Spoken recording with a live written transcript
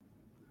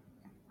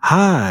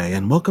Hi,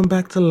 and welcome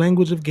back to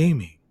Language of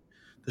Gaming,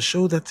 the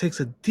show that takes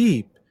a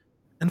deep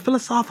and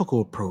philosophical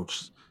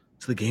approach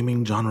to the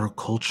gaming genre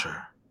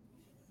culture.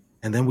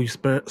 And then we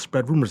spread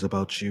rumors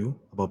about you,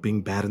 about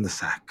being bad in the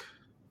sack.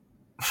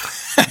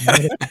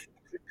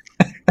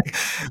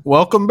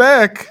 Welcome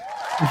back.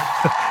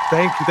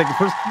 Thank you.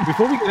 First,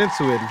 before we get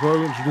into it, before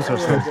we introduce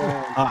ourselves,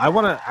 I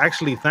want to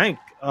actually thank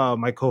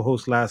my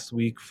co-host last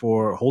week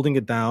for holding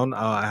it down.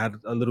 I had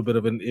a little bit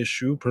of an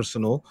issue,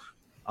 personal,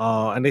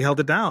 and they held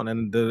it down,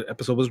 and the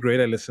episode was great.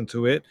 I listened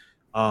to it.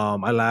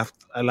 I laughed.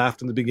 I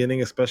laughed in the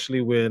beginning,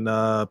 especially when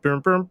Well,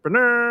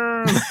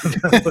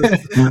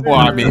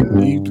 I mean,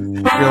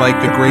 you're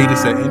like the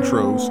greatest at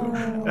intros.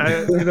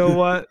 So. you know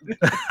what?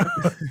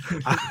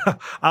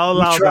 I'll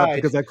allow that tried.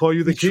 because I call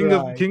you the We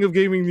tried. king of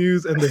gaming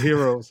news and the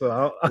hero.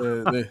 So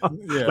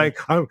Yeah, like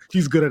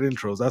he's good at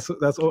intros.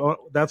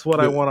 That's what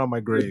I want on my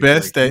grade. the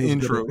best Like, at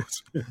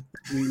intros.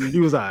 He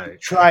was I.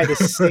 Try to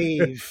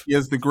save. He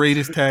has the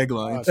greatest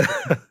taglines.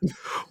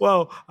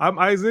 Well, I'm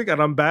Isaac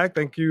and I'm back.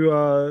 Thank you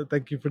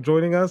for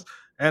joining us.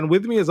 And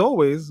with me as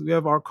always, we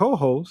have our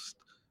co-host,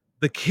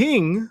 the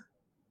king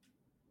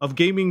of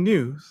gaming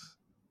news,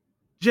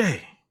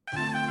 Jay.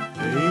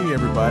 Hey,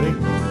 everybody.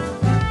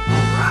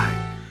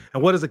 Right.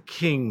 And what is a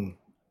king,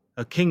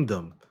 a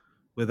kingdom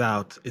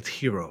without its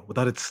hero,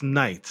 without its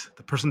knight,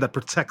 the person that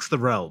protects the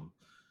realm,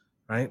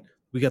 right?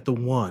 We got the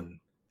one,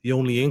 the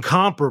only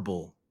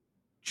incomparable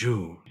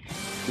June.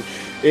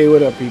 Hey,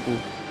 what up, people?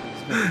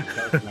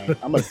 Dark Knight.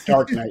 I'm a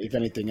Dark Knight, if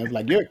anything. I'm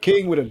like, you're a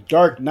king with a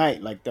Dark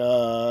Knight. Like the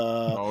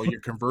Oh, you're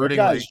that converting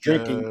guy's like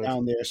drinking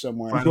down there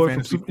somewhere. Final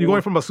Fantasy You're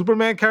going from a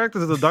Superman character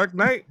to the Dark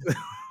Knight?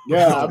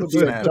 Yeah, Oh,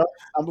 snap.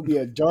 I'm gonna be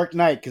a Dark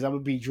Knight because I'm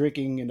gonna be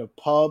drinking in a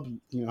pub,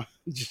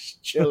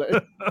 just chilling.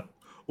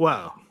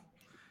 Wow.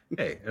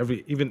 Hey,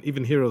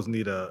 even heroes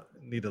need a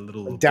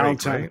little break,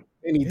 Downtime. right?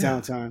 They need Yeah.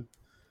 downtime.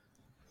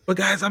 But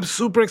guys, I'm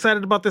super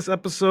excited about this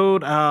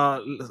episode.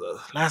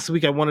 Last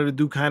week I wanted to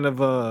do kind of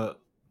a.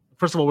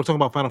 First of all, we're talking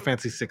about Final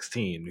Fantasy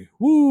 16.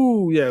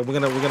 Woo! Yeah, we're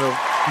gonna do some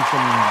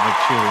like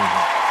cheering.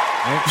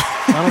 Right?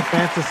 Final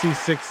Fantasy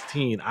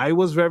 16. I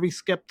was very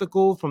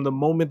skeptical from the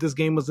moment this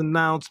game was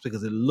announced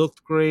because it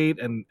looked great,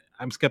 and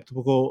I'm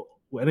skeptical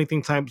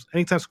anytime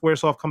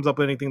SquareSoft comes up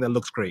with anything that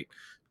looks great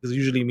because it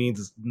usually means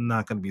it's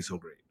not going to be so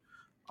great.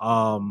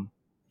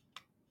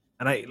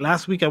 And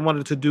last week I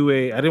wanted to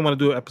I didn't want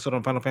to do an episode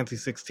on Final Fantasy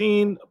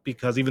 16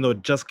 because even though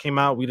it just came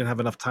out, we didn't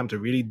have enough time to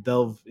really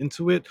delve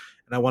into it.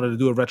 And I wanted to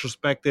do a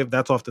retrospective.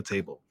 That's off the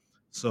table.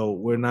 So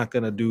we're not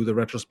going to do the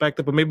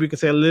retrospective, but maybe we can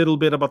say a little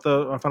bit about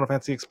our Final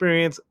Fantasy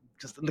experience,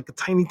 just like a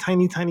tiny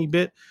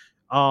bit.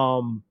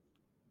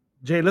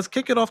 Jay, let's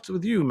kick it off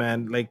with you,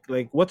 man. Like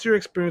what's your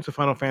experience with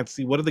Final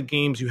Fantasy? What are the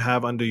games you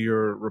have under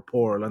your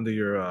rapport, under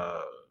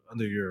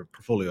your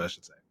portfolio, I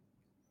should say?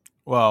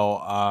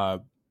 Well,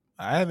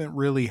 I haven't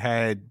really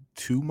had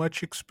too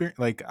much experience.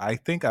 Like, I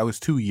think I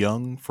was too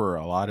young for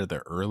a lot of the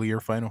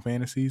earlier Final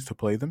Fantasies to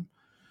play them.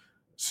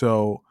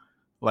 So,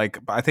 like,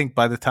 I think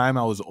by the time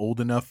I was old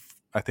enough,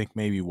 I think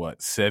maybe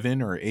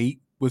 7 or 8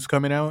 was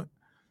coming out.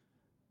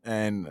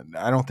 And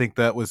I don't think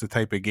that was the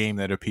type of game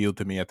that appealed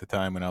to me at the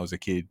time when I was a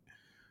kid.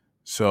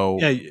 So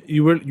Yeah,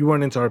 you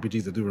weren't into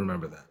RPGs. I do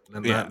remember that.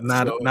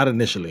 Not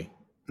initially.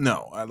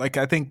 no,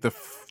 I think the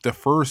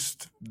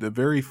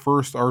very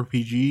first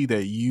RPG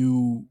that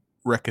you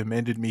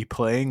recommended me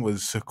playing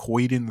was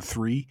Sequoiden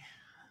 3.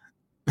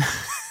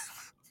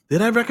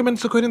 Did I recommend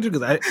Suikoden 3?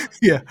 Because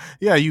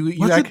Yeah,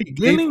 you actually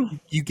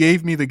really? you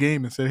gave me the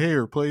game and said, "Hey,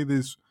 or play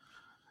this."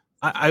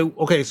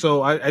 Okay,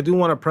 so I do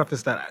want to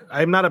preface that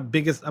I'm not the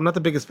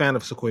biggest fan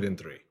of Suikoden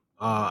 3.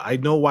 I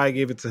know why I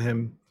gave it to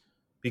him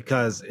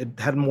because it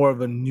had more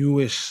of a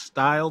newish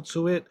style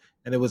to it,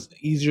 and it was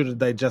easier to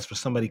digest for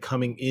somebody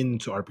coming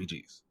into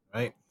RPGs,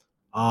 right?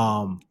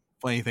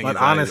 Funny thing But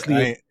is,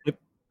 honestly,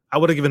 I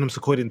would have given him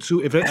Suikoden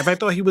 2. If I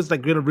thought he was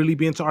like going to really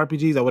be into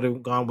RPGs, I would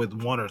have gone with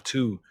 1 or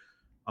 2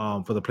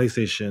 for the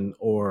PlayStation,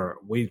 or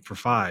wait for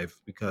 5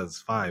 because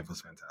 5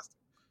 was fantastic.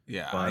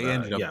 yeah, But, I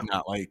ended up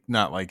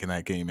not liking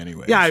that game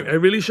anyway. Yeah, so. I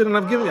really shouldn't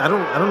have given. I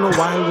don't know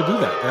why I would do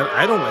that.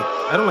 I don't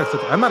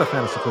like. I'm not a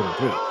fan of Suikoden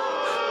 3.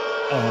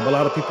 A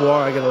lot of people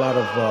are. I get a lot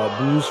of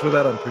boos for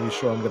that. I'm pretty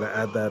sure I'm going to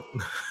add that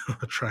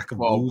track of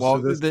boos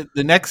to this.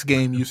 The next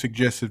game you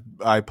suggested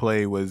I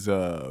play was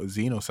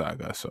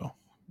Xenosaga. So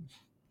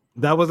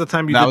That was the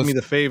time you did me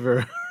the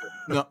favor.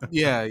 No,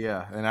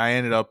 yeah, and I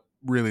ended up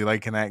really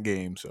liking that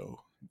game. So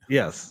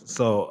Yes,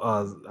 so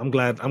I'm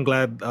glad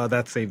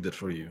that saved it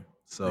for you.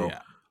 So yeah.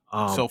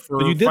 So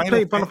but you for did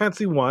play Final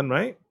Fantasy 1,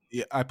 right?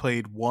 Yeah, I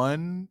played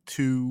 1,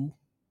 2,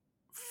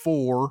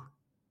 4.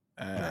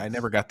 Nice. I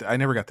never got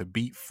to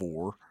beat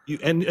 4.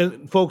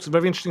 And folks,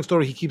 very interesting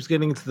story. He keeps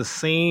getting into the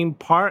same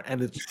part,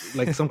 and it's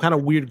like some kind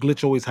of weird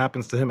glitch always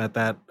happens to him like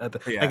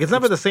it's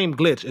never the same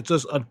glitch. It's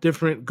just a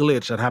different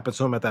glitch that happens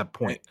to him at that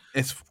point.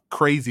 It's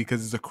crazy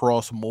because it's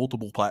across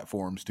multiple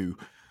platforms too.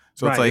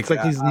 So right. It's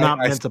like he's not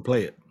meant to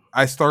play it.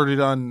 I started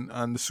on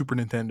the Super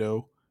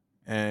Nintendo,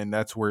 and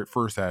that's where it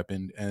first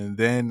happened. And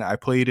then I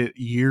played it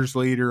years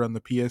later on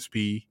the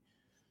PSP.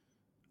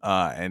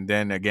 And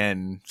then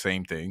again,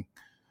 same thing.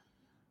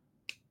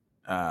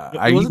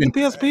 I Was it the even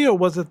PSP or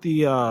was it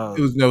the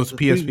it was the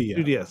PSP. Yeah.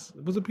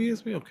 3DS? Was it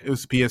PSP? Okay. It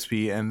was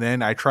PSP, and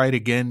then I tried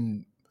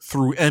again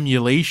through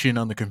emulation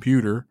on the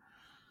computer,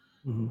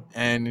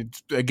 and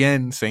it's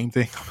again same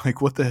thing. I'm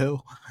like, what the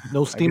hell?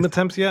 No I Steam guess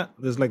attempts yet.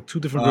 There's like 2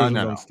 different versions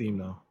no, on no. Steam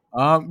now.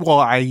 Well,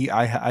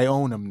 I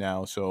own them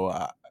now,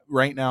 so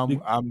right now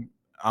You-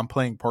 I'm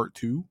playing part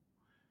 2. okay.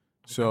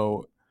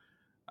 So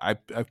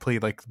I've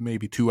played like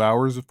maybe 2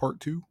 hours of part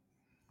 2.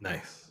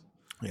 Nice.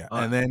 Yeah,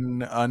 and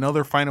then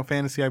another Final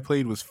Fantasy I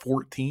played was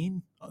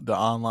 14, the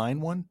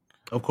online one.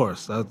 Of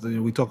course,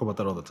 we talk about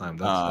that all the time.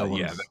 That Yeah,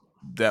 one's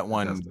that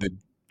one,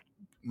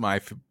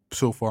 fantastic.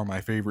 so far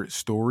my favorite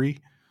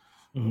story.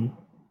 Mhm.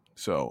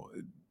 So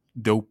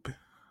dope.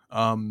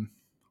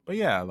 But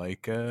yeah,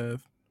 like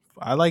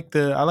I like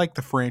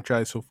the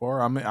franchise so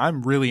far.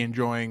 I'm really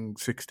enjoying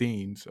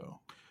 16.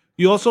 So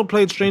You also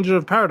played Stranger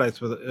in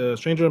Paradise with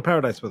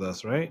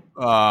us, right?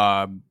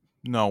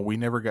 no,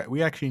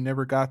 we actually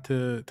never got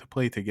to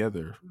play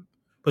together.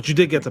 But you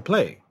did get to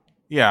play,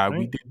 Yeah,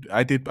 we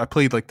right? did. I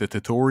played like the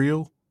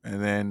tutorial,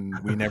 and then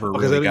we never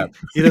Okay, really so got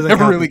he doesn't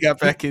never count really it. got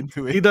back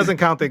into He it. doesn't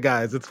count it,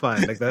 guys. It's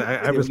fine. Like that, I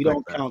Yeah, we respect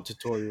don't that. count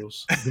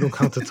tutorials. We don't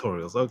count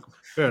tutorials. Okay,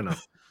 fair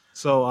enough.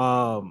 So,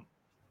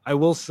 I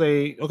will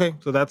say, okay,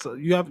 so that's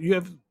you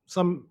have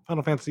some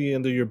Final Fantasy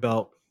under your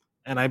belt,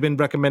 and I've been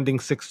recommending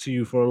 6 to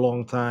you for a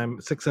long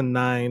time. 6 and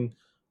 9.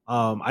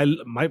 One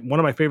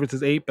of my favorites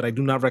is 8, but I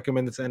do not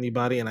recommend it to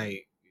anybody. And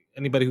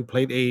anybody who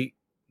played 8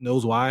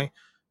 knows why.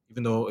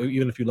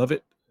 Even if you love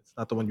it, it's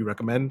not the one you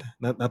recommend.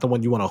 Not the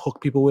one you want to hook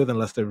people with,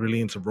 unless they're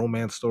really into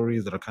romance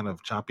stories that are kind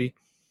of choppy.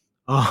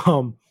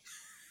 Um,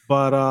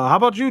 but how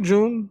about you,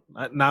 June?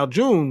 Now,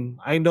 June,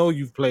 I know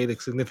you've played a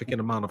significant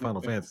amount of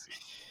Final Fantasy.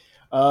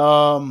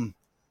 Um,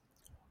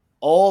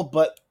 all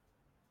but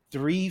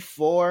 3,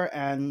 4,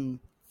 and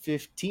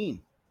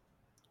 15.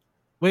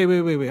 Wait.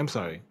 I'm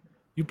sorry.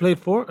 You played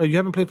 4? You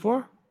haven't played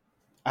 4?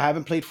 I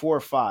haven't played 4 or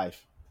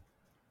 5.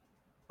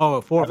 Oh,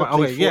 I 4 or haven't 5.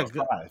 played Okay, 4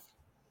 yeah. or 5.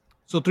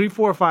 So 3,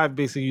 4, or 5.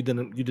 Basically, you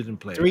didn't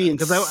play it 3 then, and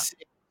because I 6,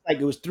 like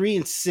it was 3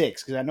 and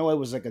 6 because I know it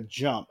was like a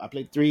jump. I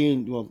played 3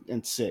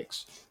 and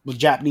 6. It was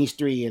Japanese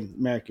 3 and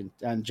American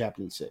and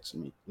Japanese 6. I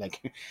mean,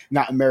 like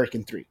not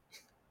American 3,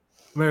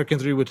 American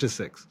 3, which is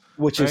 6,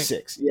 which is right?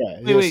 6.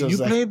 Yeah, Wait. so it's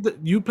like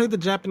You played the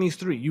Japanese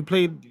 3. You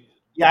played.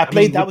 yeah, I I mean,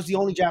 played. That was the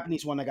only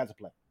Japanese one I got to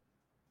play.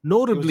 It was the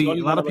notably, a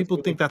only lot one I of was people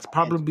able to think get that's my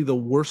hands probably the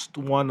worst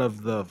one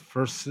of the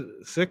first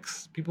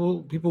 6.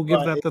 People give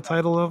on. that the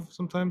title of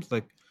sometimes,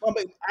 like. Well,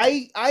 but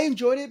I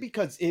enjoyed it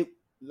because it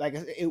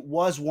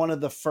was one of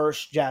the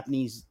first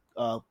Japanese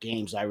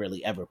games I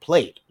really ever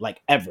played,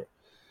 like ever.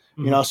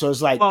 Mhm. So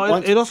it's like Well,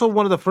 once, it also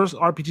one of the first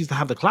RPGs to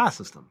have the class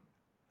system.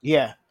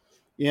 yeah,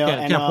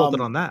 and Can't fault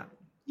it on that.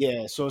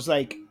 yeah, so it's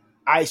like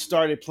I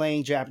started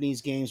playing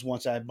Japanese games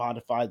once I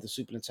modified the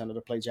Super Nintendo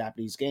to play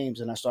Japanese games,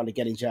 and I started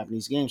getting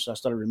Japanese games. So I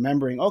started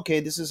remembering,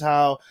 okay, this is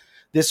how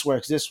this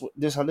works. This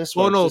how this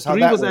Oh works. no, This how 3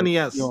 that was works.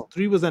 NES.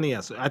 3 was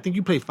NES. I think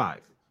you played 5.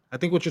 I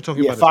think what you're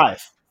talking Yeah, about is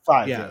 5.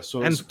 five. Yeah, Yeah,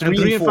 so and it's and 3 and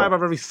 3 and 5 4. are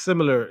very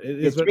similar. It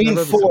Yeah, is three they're and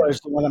very four similar. is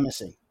the one I'm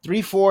missing.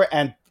 3, 4,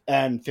 and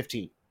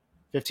 15.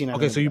 15 I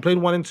Okay, didn't so you play.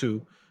 played 1 and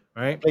 2,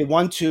 right? Play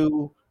 1,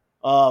 2,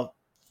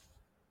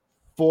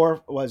 4,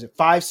 what was it?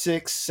 5,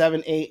 6,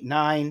 7, 8,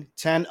 9,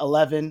 10,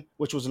 11,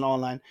 which was an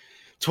online,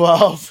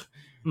 12,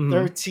 Hmm.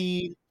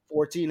 13,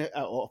 14,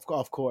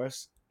 of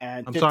course,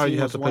 and I'm sorry 15 you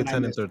had was to the play one I 10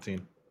 and missed.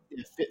 13.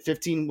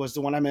 15 was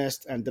the one I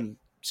missed, and then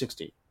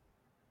 16.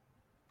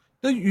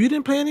 No, you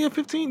didn't play any of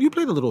 15. You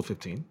played a little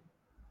 15.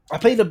 I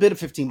played a bit of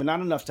 15, but not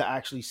enough to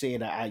actually say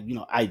that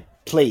I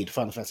played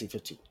Final Fantasy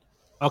 15.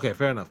 Okay,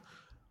 fair enough.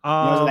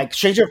 Like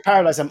Stranger of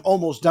Paradise, I'm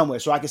almost done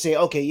with, so I can say,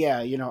 okay, yeah,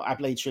 I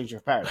played Stranger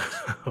of Paradise.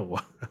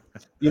 Wow.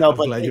 But I'm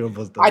glad you're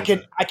almost done I with can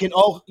that.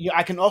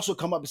 I can also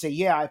come up and say,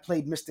 yeah, I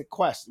played Mystic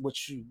Quest,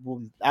 which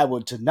I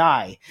would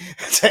deny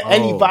to Oh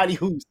anybody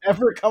who's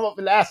ever come up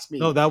and asked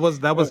no, me. that was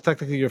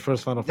technically your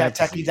first Final That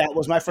technically Fantasy. that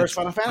was my first It's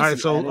Final all right.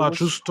 Fantasy, and So, it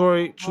true was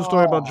story. True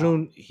story about oh,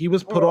 June. He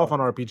was put off oh. on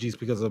RPGs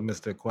because of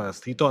Mystic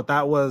Quest. He thought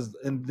that was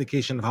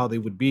indication of how they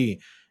would be,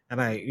 and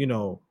I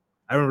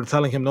remember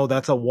telling him, no,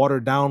 that's a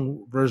watered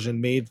down version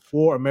made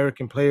for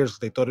American players.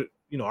 They thought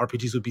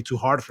RPGs would be too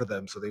hard for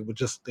them, so they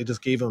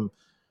just gave him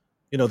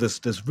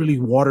this really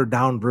watered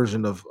down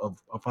version of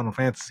Final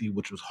Fantasy,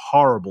 which was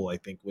horrible. I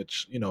think,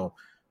 which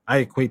I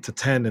equate to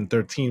 10 and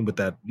 13 with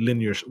that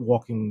linear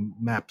walking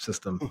map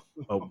system.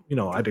 But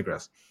I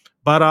digress.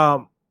 But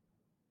all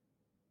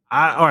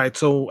right.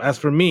 So as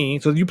for me,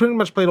 so you pretty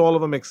much played all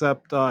of them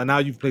except now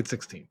you've played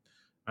 16,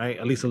 right?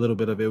 At least a little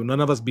bit of it. None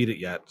of us beat it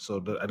yet,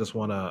 so I just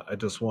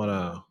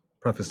wanna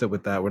preface it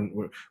with that.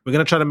 We're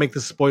gonna try to make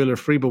this spoiler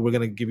free, but we're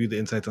gonna give you the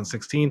insights on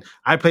 16.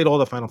 I played all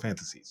the Final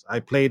Fantasies. I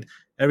played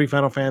every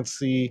Final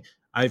Fantasy.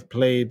 I've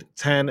played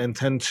 10 and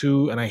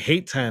 10-2, and I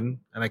hate 10,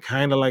 and I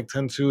kind of like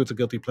 10-2. It's a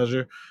guilty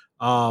pleasure.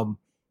 Um,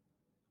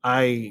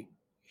 I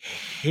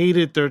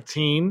hated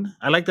 13.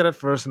 I liked it at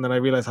first, and then I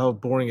realized how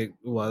boring it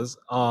was.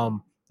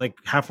 like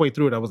halfway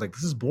through it, I was like,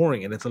 this is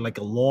boring, and it's like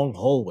a long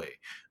hallway,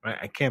 right?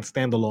 I can't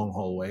stand the long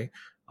hallway.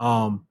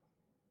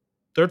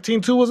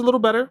 13.2 was a little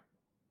better,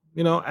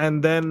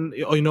 and then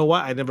you know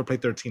what? I never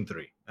played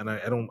 13.3, and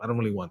I don't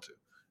really want to,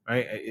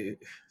 right?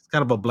 It's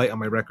kind of a blight on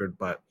my record,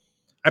 but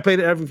I played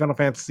every Final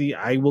Fantasy.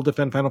 I will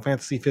defend Final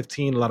Fantasy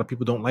 15. A lot of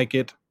people don't like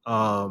it.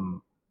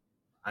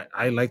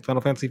 I like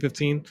Final Fantasy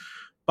 15,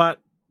 but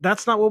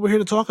that's not what we're here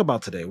to talk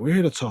about today. We're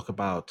here to talk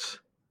about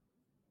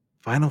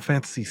Final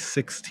Fantasy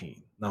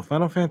 16. Now,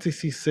 Final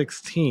Fantasy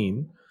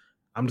 16,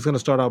 I'm just going to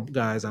start out,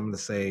 guys. I'm going to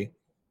say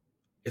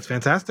it's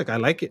fantastic. I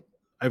like it.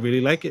 I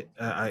really like it.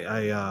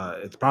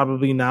 It's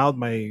probably now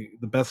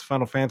the best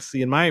Final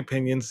Fantasy in my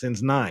opinion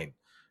since 9.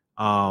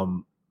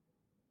 Um,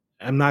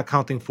 I'm not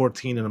counting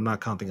 14 and I'm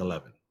not counting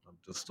 11.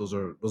 Those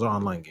are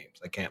online games.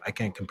 I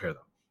can't compare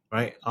them,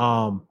 right?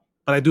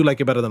 But I do like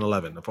it better than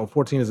 11.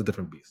 14 is a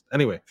different beast.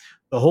 Anyway,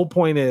 the whole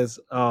point is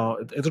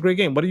it's a great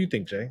game. What do you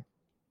think, Jay?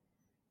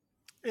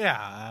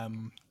 Yeah,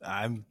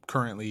 I'm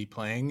currently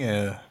playing.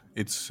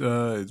 It's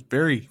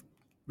very,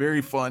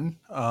 very fun.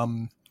 A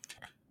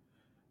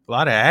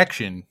lot of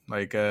action.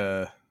 Like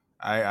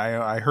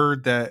I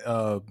heard that.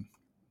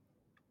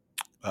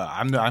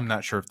 I'm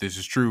not sure if this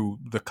is true.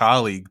 The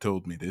colleague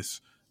told me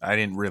this. I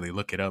didn't really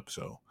look it up,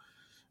 so.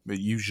 But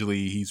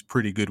usually he's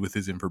pretty good with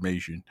his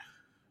information.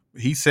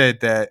 He said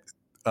that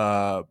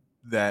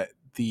that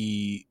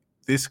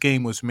this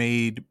game was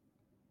made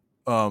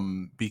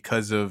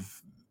because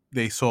of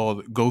they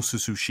saw Ghost of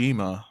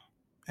Tsushima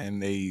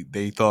and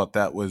they thought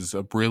that was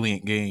a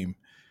brilliant game,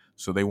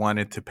 so they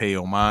wanted to pay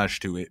homage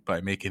to it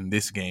by making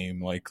this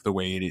game like the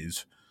way it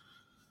is.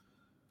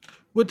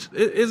 Which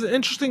is an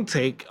interesting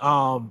take.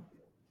 Can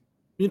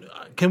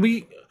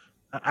we?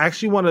 I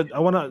actually want to. I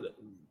want to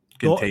You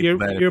can go table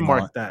that if you earmark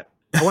want. that.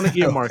 I want to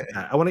earmark Okay.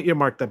 that. I want to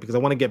earmark that because I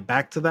want to get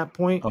back to that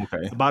point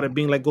Okay. about it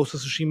being like Ghost of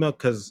Tsushima,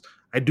 because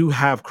I do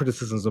have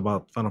criticisms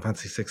about Final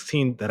Fantasy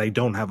 16 that I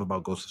don't have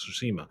about Ghost of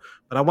Tsushima.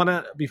 But I want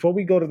to, before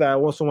we go to that, I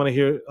also want to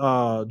hear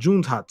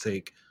June's hot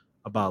take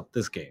about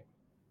this game.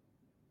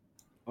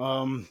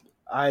 I'm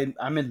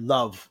in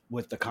love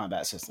with the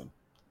combat system.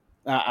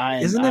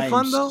 I'm Isn't it I'm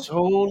fun though?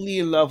 totally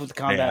in love with the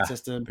combat Yeah,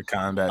 system. the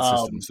combat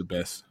system Um, is the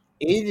best.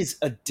 it is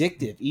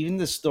addictive. Even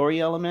the story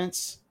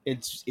elements,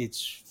 it's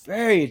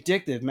very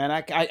addictive, man.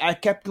 I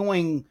kept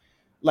going,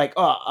 like,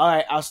 oh, all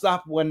right, I'll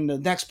stop when the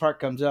next part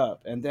comes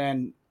up, and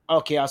then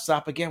okay, I'll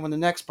stop again when the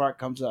next part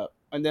comes up,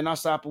 and then I'll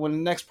stop when the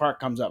next part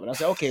comes up, and I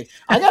say, okay,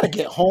 I gotta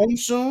get home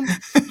soon.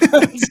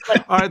 It's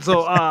like, All right,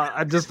 so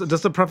I just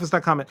to preface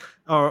that comment,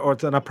 or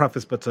to not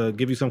preface, but to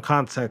give you some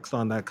context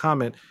on that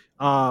comment,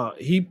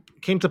 he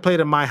came to play it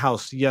at my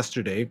house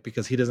yesterday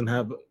because he didn't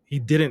have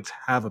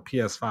a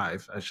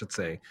PS5, I should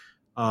say,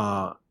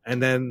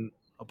 and then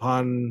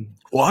upon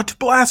What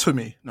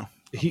blasphemy? No,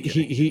 I'm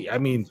kidding. I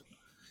mean,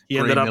 he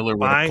Gray ended up Miller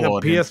would buying a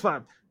applaud him.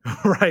 PS5,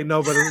 right?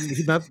 No, but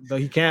he not, no,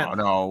 he can't Oh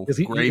no, because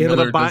Gray he ended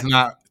Miller up buying.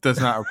 does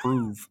not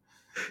approve.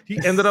 He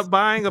ended up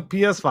buying a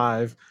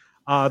PS5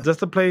 just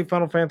to play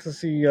Final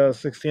Fantasy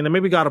 16 and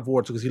maybe God of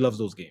War too because he loves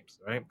those games,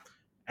 right?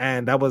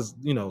 And that was,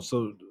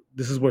 so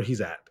this is where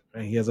he's at.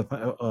 Right? He has a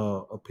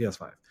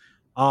PS5,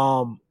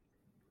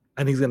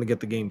 and he's gonna get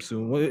the game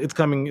soon. Well, it's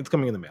coming. It's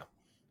coming in the mail,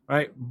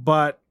 right?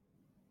 But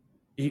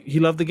he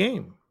loved the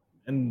game,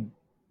 and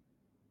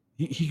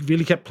he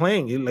really kept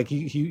playing.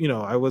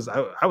 I was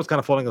kind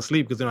of falling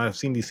asleep because I've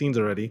seen these scenes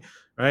already,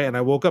 right? And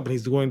I woke up and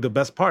he's doing the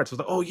best parts. I was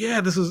like, oh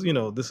yeah, this is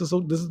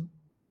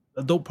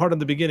a dope part in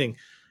the beginning.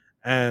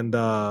 And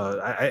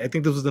I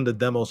think this was in the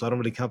demo, so I don't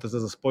really count this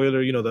as a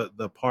spoiler.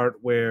 The part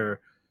where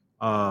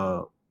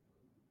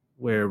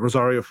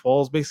Rosario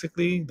falls,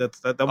 basically. That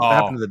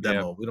happened in the Yeah,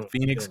 demo.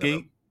 Phoenix We don't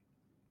Gate.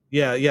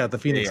 yeah, the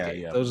Phoenix Yeah,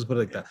 Gate. yeah. I'll just put it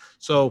like that.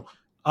 So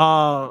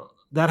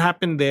that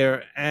happened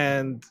there,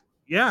 and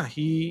yeah,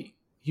 he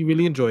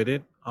really enjoyed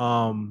it.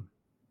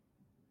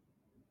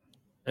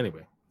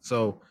 Anyway,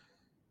 so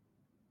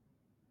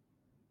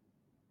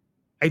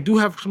I do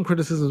have some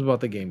criticisms about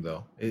the game,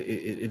 though.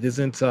 It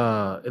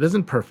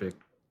isn't perfect,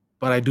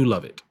 but I do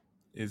love it.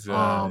 Is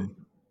Um,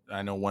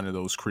 I know one of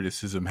those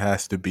criticism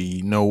has to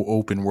be no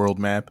open world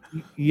map.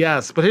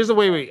 yes, but here's the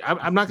way. Wait,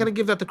 I'm not gonna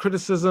give that the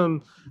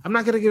criticism. I'm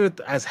not gonna give it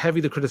as heavy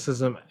the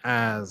criticism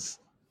as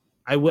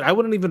I would. I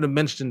wouldn't even have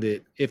mentioned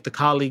it if the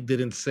colleague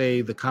didn't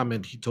say the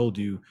comment he told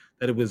you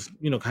that it was,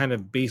 kind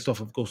of based off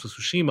of Ghost of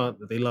Tsushima,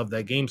 that they loved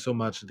that game so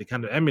much that they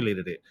kind of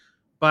emulated it.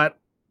 But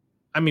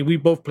I mean, we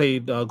both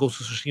played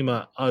Ghost of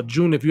Tsushima.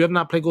 June, if you have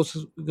not played Ghost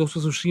of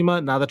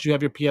Tsushima, now that you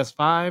have your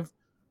PS5,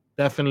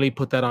 definitely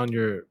put that on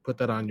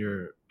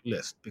your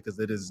list because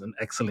it is an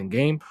excellent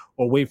game.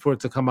 Or wait for it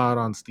to come out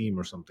on Steam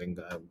or something.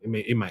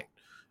 It might,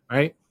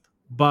 right?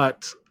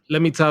 But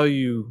let me tell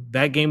you,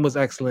 that game was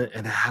excellent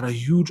and it had a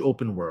huge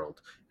open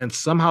world. And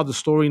somehow the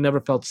story never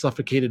felt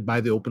suffocated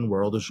by the open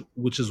world,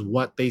 which is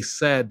what they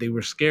said they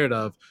were scared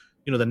of.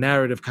 The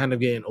narrative kind of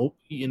getting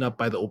eaten up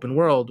by the open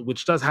world,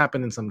 which does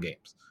happen in some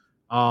games.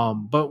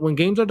 But when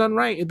games are done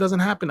right, it doesn't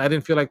happen. I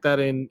didn't feel like that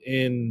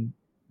in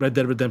Red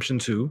Dead Redemption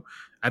 2.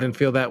 I didn't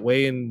feel that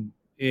way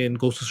in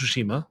Ghost of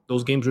Tsushima.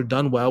 Those games were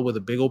done well with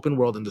a big open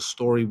world, and the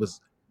story was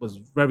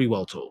very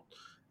well told.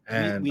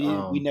 And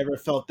We never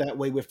felt that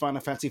way with Final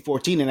Fantasy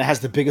 14, and it has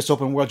the biggest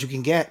open world you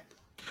can get.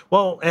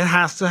 well, it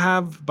has to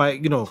have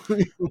Like, Well,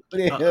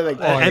 yeah,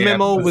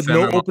 MMO with it's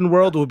no MMO. open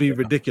world would be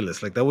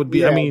ridiculous. Like that would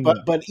be. I yeah, mean,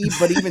 but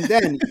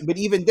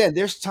even then,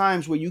 there's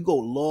times where you go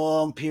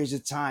long periods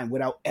of time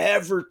without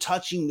ever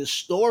touching the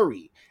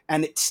story,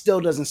 and it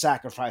still doesn't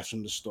sacrifice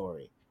from the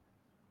story.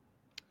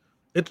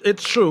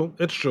 it's true.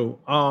 It's true.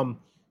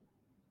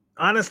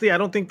 Honestly, I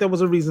don't think there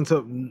was a reason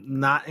to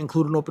not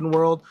include an open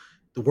world.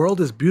 The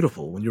world is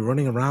beautiful when you're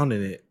running around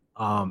in it.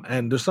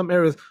 And there's some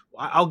areas.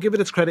 I'll give it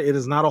its credit. It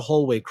is not a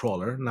hallway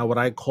crawler. Now, what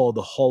I call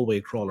the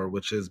hallway crawler,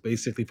 which is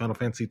basically Final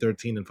Fantasy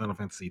 13 and Final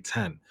Fantasy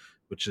 10,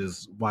 which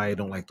is why I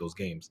don't like those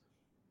games.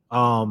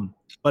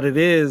 But it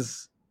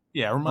is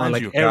Yeah, it reminds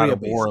like you of God area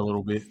of War based, a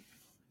little bit.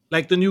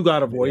 like the new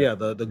God of War. Yeah.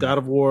 Yeah, the God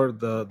of War,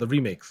 the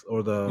remakes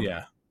or the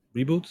Yeah.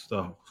 reboots,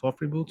 the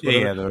soft reboots, Yeah,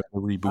 whatever. yeah, the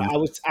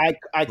reboot. I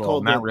Well,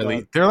 called not it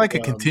really. They're like a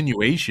the,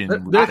 continuation. They're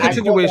a I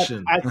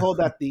call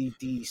that continuation.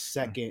 the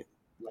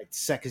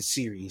second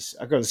series.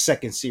 I call the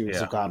second series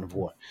Yeah. of God of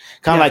War,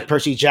 kind of Yeah. like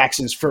Percy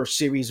Jackson's first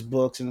series of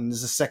books, and then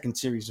there's a second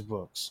series of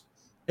books.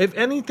 If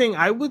anything,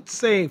 I would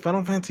say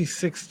Final Fantasy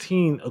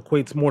 16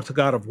 equates more to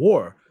God of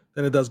War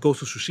than it does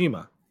Ghost of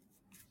Tsushima.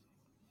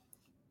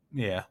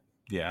 Yeah.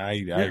 Yeah, I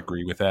Yeah.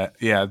 agree with that.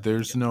 Yeah,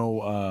 there's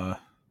no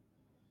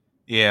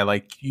yeah,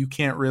 like you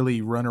can't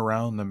really run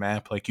around the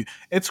map like you.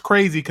 It's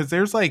crazy because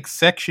there's like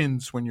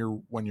sections when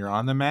you're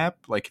on the map.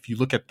 Like if you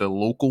look at the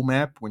local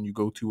map when you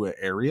go to an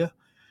area,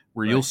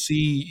 where Right.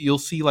 you'll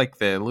see like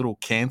the little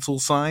cancel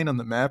sign on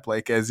the map,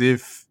 like as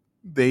if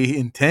they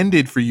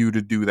intended for you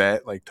to do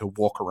that, like to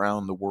walk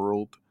around the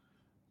world,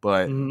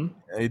 but hmm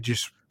it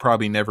just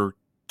probably never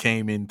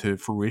came into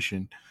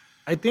fruition.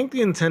 I think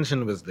the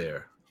intention was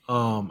there.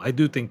 I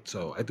do think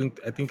so. I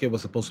think it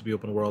was supposed to be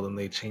open world, and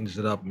they changed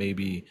it up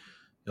maybe,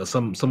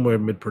 somewhere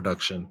mid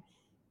production.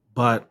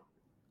 But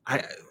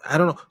I I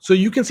don't know. So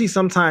you can see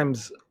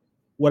sometimes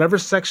whatever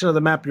section of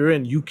the map you're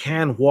in, you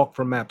can walk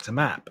from map to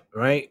map,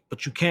 right?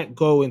 But you can't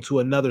go into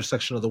another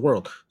section of the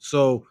world.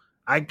 So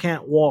I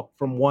can't walk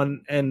from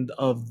one end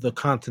of the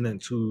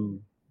continent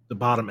to the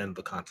bottom end of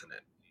the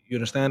continent. You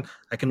understand?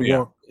 I can Yeah.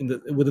 walk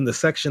within the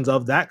sections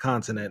of that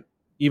continent,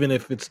 even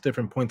if it's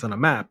different points on a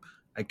map.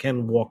 I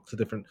can walk to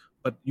different,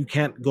 but you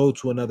can't go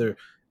to another.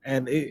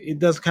 And it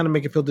does kind of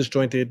make it feel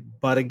disjointed.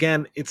 But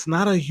again, it's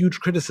not a huge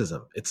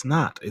criticism. It's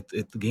not.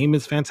 The game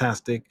is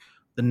fantastic.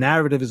 The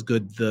narrative is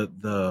good.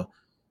 The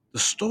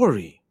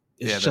story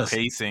is Yeah, just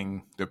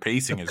the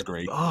pacing is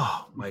great.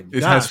 oh my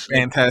It has gosh.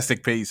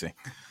 fantastic pacing.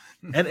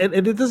 And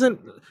it doesn't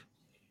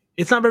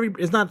it's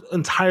not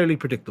entirely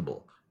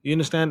predictable. You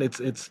understand?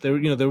 It's there,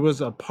 there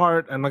was a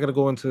part, I'm not gonna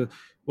go into,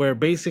 where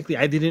basically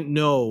I didn't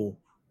know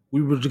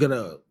we were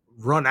gonna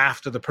run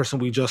after the person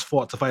we just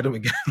fought to fight him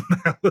again.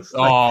 I was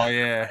like, Oh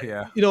yeah,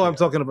 yeah. you know what Yeah. I'm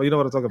talking about. You know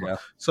what I'm talking about. Yeah.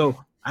 So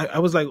I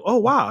was like, oh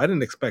wow, I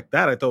didn't expect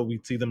that. I thought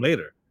we'd see them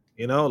later.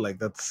 Like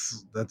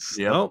that's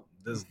Yep. no,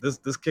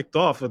 this kicked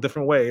off a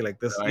different way. Like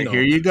this,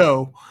 Here you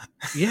go.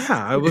 yeah.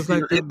 I was like,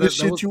 You're in this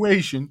that was,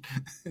 situation.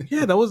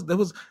 yeah, that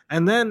was,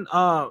 and then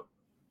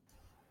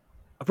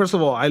first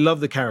of all, I love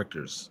the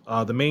characters.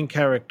 The main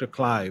character,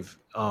 Clive.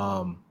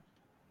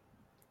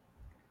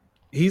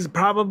 He's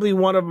probably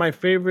one of my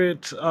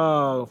favorite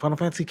Final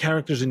Fantasy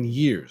characters in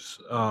years.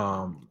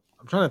 I'm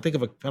trying to think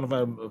of a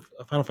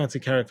Final Fantasy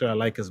character I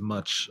like as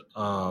much.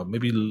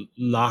 Maybe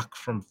Locke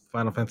from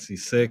Final Fantasy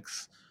VI.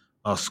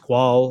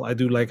 Squall, I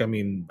do like. I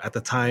mean, at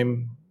the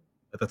time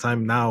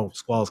now,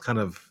 Squall's kind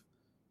of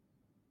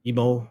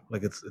emo.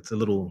 Like it's a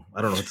little.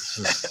 I don't know. It's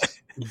just.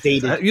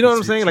 Dated. You know what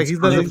I'm saying? Like he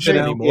doesn't cringe fit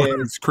now. anymore. Yeah,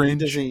 It's he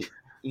cringe. doesn't.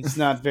 He's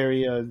not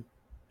very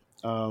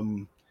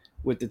um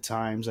with the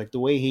times. Like the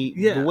way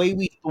Yeah.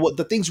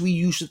 the things we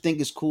used to think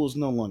is cool is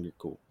no longer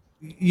cool.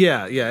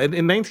 Yeah.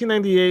 In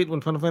 1998,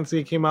 when Final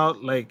Fantasy came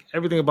out, like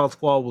everything about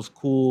Squall was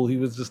cool. He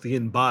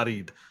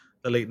embodied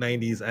the late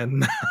 90s,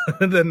 and,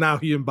 and then now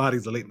he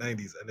embodies the late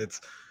 90s, and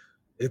it's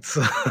it's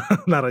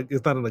not a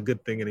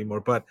good thing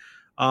anymore. But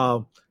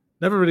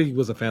never really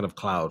was a fan of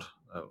Cloud.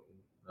 I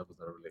was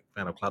never really a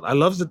fan of Cloud. I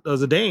love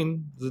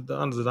Zidane,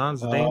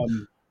 Zidane.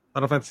 Um,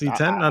 Final Fantasy I,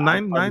 10, I, I'd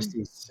 9, probably 9.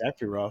 say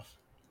Sephiroth.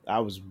 I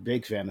was a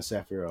big fan of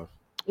Sephiroth.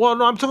 Well,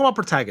 no, I'm talking about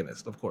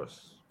protagonist, of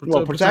course.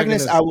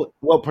 Protagonist,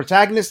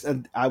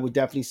 and I would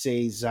definitely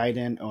say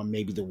Zidane or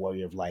maybe the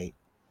Warrior of Light.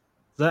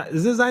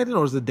 Is this Zidane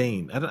or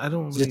Zidane? I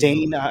don't really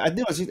Zidane, know. I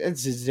think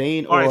it's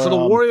Zidane All or right, so the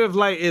Warrior of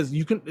Light is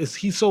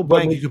he's so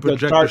blank you can the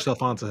project dark.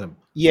 yourself onto him.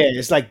 Yeah,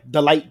 it's like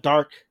the light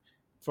dark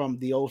from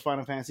the old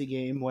Final Fantasy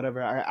game,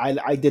 whatever.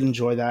 I did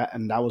enjoy that,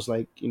 and that was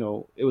like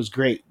it was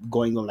great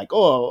going on like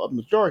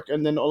I'm dark,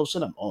 and then all of a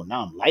sudden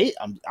now I'm light.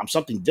 I'm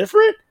something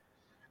different.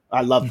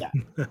 I love that.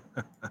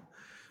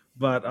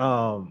 But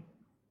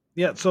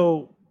yeah.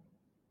 So,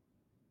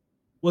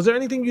 was there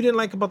anything you didn't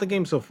like about the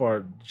game so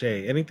far,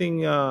 Jay?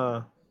 Anything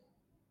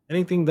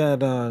that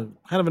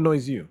kind of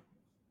annoys you?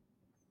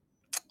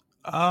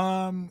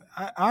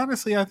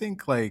 Honestly, I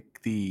think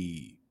like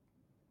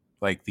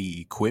like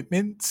the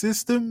equipment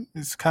system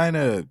is kind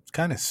of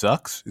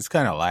sucks. It's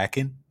kind of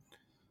lacking.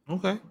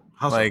 Okay,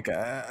 how so? Like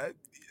I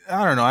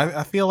don't know.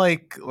 I feel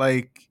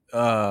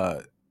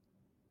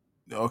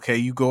okay,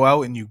 you go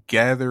out and you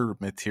gather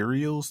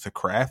materials to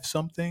craft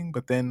something,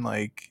 but then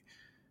like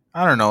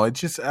I don't know. It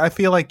just I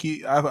feel like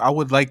I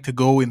would like to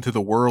go into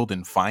the world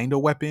and find a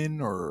weapon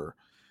or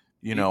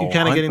You're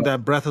kind of hunt getting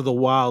that Breath of the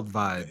Wild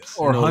vibes,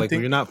 or like where hunting.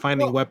 you're not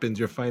finding Well, weapons,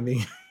 you're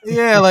finding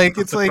yeah, like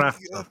stuff to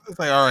craft stuff. it's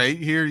like all right,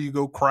 here you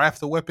go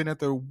craft a weapon at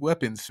the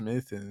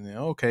weaponsmith, and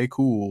okay,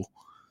 cool.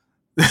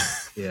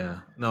 Yeah,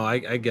 no,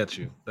 I get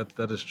you.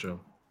 That is true.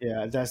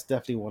 Yeah, that's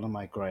definitely one of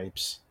my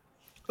gripes.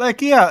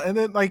 Like yeah, and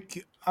then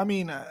like I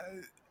mean,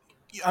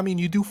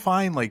 you do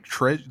find like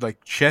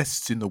like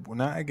chests in the.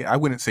 Not, I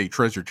wouldn't say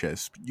treasure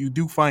chests. But you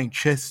do find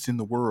chests in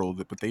the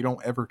world, but they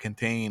don't ever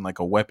contain like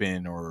a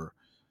weapon or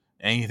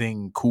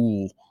anything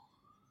cool.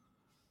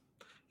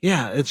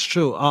 Yeah, it's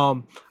true.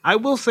 I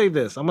will say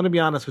this. I'm gonna be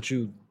honest with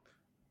you.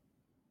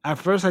 At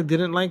first I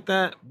didn't like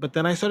that, but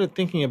then I started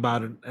thinking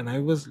about it, and I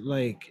was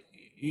like,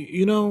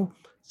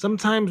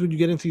 sometimes when you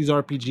get into these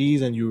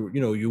RPGs and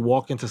you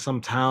walk into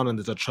some town and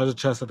there's a treasure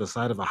chest at the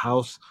side of a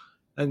house,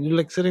 and you're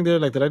like sitting there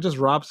like, did I just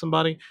rob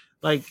somebody?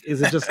 Like,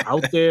 is it just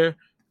out there,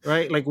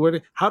 right? Like,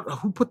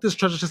 who put this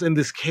treasure chest in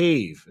this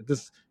cave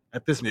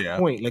at this Yeah.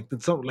 point? Like,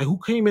 did some like who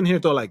came in here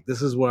thought like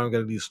this is where I'm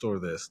gonna need to store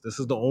this? This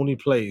is the only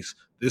place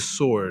this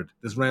sword,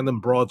 this random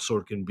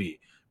broadsword can be.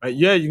 Right?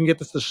 Yeah, you can get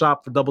this to the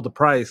shop for double the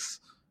price,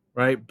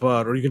 right?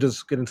 But or you can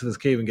just get into this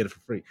cave and get it for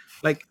free.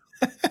 Like,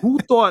 who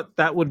thought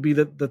that would be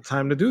the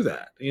time to do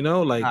that?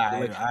 Like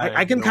I I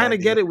have can no kind of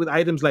idea. get it with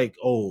items like,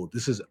 oh,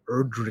 this is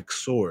Erdrick's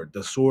sword,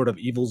 the sword of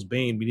evil's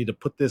bane. We need to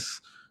put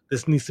this.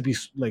 This needs to be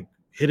like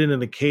hidden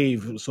in a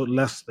cave so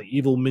less the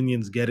evil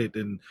minions get it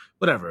and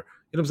whatever.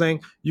 You know what I'm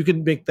saying? You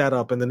can make that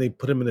up and then they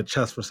put him in a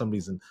chest for some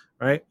reason,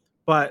 right?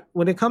 But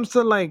when it comes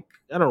to like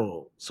I don't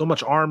know, so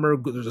much armor,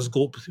 there's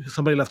gold.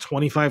 Somebody left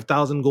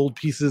 25,000 gold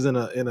pieces in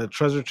a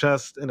treasure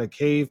chest in a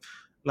cave.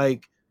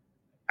 Like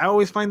I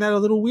always find that a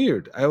little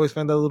weird. I always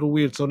find that a little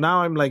weird. So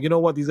now I'm like, you know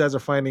what? These guys are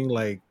finding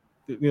like,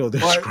 they're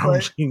But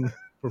scrounging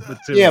for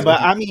Yeah, material.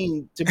 but I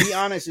mean, to be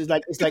honest, it's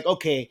like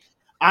okay,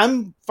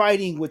 I'm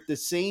fighting with the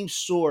same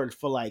sword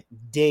for like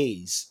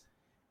days.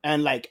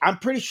 And like I'm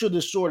pretty sure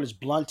the sword is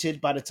blunted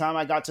by the time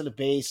I got to the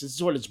base. The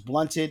sword is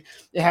blunted.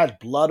 It had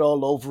blood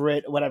all over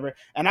it, whatever.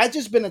 And I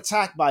just been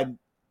attacked by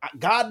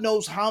God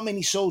knows how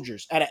many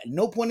soldiers. And at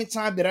no point in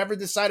time did I ever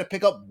decide to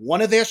pick up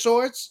one of their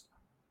swords.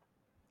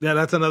 Yeah,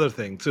 that's another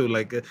thing too.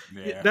 Like,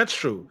 yeah, that's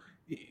true.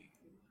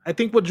 I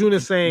think what June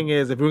is saying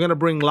is if we're gonna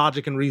bring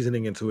logic and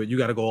reasoning into it, you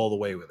got to go all the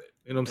way with it.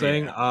 You know what I'm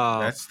saying?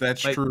 yeah,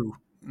 that's Like, true.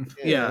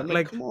 Yeah, yeah, like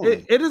like come it,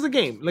 on. it is a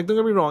game. Like, don't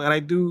get me wrong, and I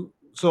do.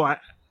 So I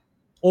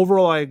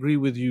overall I agree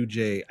with you,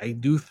 Jay. I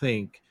do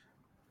think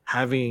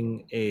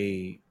having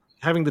a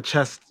having the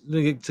chest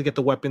to get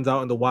the weapons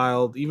out in the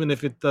wild, even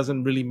if it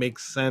doesn't really make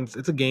sense,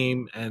 it's a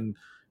game, and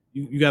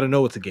you got to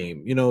know it's a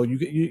game.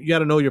 You got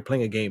to know you're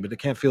playing a game, but it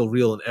can't feel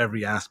real in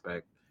every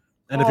aspect.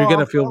 And if you're Oh,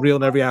 gonna feel real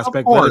in every of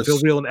aspect, let it feel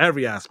course. real in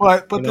every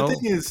aspect. But the thing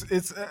is,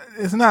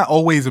 it's not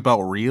always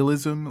about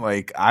realism.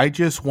 Like I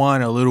just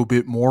want a little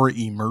bit more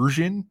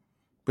immersion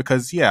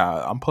because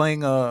yeah, I'm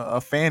playing a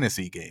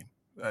fantasy game.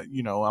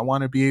 I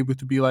want to be able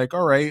to be like,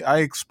 all right, I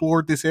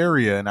explored this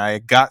area and I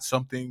got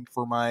something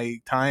for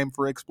my time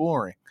for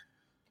exploring.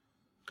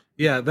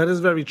 Yeah, that is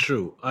very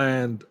true,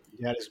 and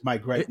That is my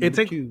gripe it number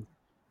takes two.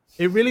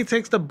 it really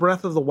takes the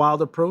breath of the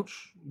wild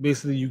approach.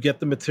 Basically, you get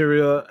the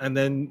material, and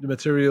then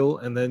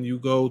you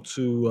go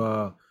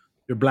to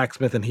your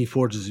blacksmith, and he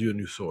forges you a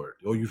new sword.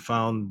 Or you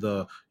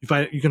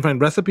can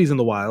find recipes in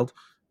the wild,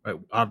 right?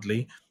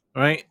 Oddly,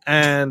 right?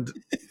 And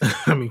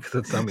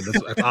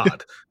that's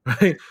odd,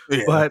 right?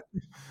 Yeah. But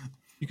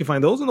you can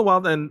find those in the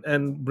wild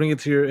and bring it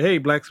to your hey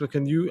blacksmith.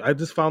 Can you? I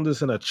just found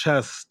this in a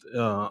chest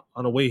on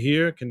the way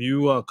here. Can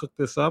you cook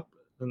this up?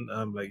 And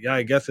I'm like, yeah,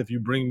 I guess if you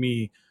bring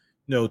me,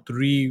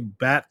 3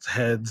 bat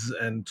heads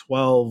and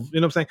 12. You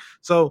know what I'm saying?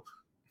 So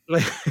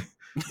like,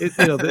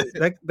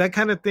 that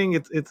kind of thing.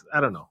 It's I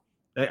don't know.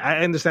 I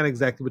understand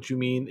exactly what you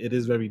mean. It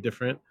is very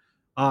different.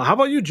 How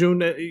about you,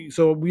 June?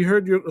 So we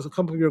heard a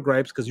couple of your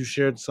gripes because you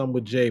shared some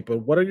with Jay. But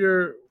what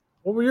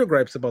were your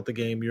gripes about the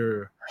game?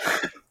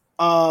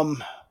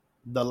 Um,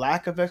 the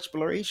lack of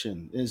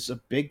exploration is a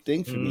big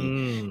thing for me.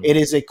 Mm. It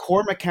is a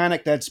core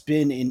mechanic that's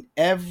been in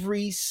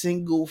every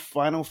single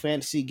Final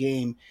Fantasy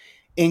game,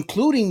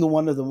 including the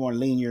one of the more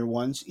linear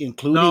ones, No,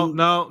 including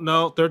no,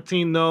 no.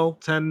 13, no.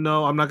 10,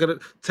 no. I'm not gonna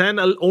 10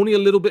 only a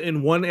little bit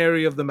in one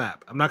area of the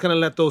map. I'm not gonna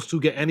let those two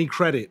get any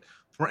credit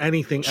for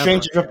anything ever.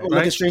 Look at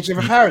Right? Stranger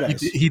of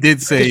Paradise. He did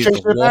Look at say the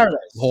Stranger of Paradise.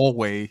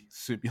 hallway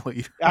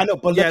simulator. I know,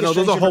 but Yeah, look at no,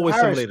 those are Stranger of hallway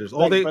Paradise. simulators. All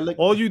Like, they but look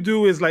all you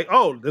do is like,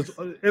 oh, there's a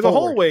forward,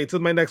 hallway to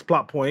my next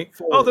plot point. Oh,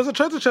 forward. there's a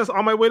treasure chest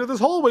on my way to this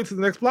hallway to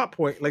the next plot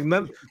point. Like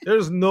none,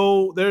 there's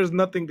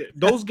nothing there.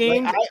 Those Like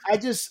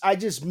games, I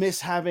just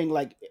miss having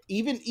like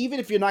even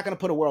if you're not going to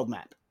put a world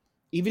map,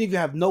 even if you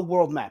have no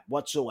world map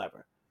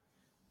whatsoever.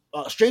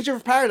 Stranger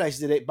of Paradise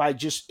did it by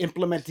just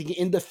implementing it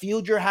in the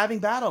field you're having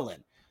battle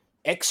in.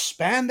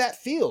 expand that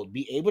field,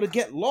 be able to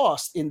get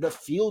lost in the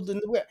field.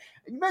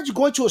 Imagine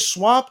going to a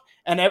swamp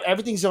and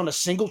everything's on a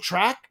single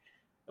track.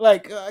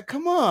 Like,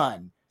 come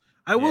on.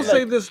 I will Yeah, say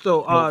Like, this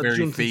though, felt very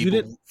June, since you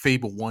didn't.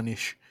 Fable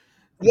 1-ish.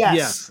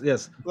 yes.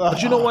 Yes.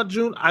 But you know what,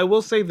 June? I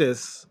will say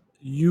this: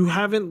 you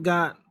haven't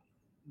got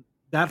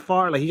that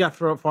far. Like he got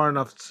far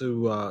enough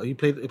to. He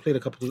played a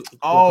couple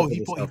Oh, of the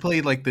he stuff.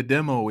 played like the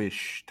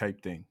demo-ish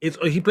type thing.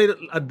 He played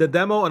the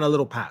demo and a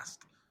little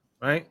past,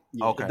 right?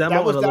 Yeah, The Okay. that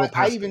demo was and a little that.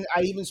 I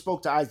past. even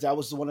spoke to Eyes. That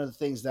was one of the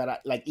things that I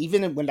like.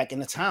 Even when like in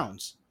the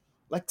towns,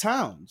 like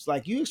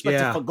you expect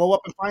to Yeah. go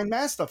up and find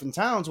mad stuff in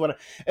towns. What it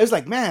was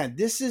like, man,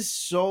 this is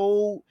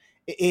so.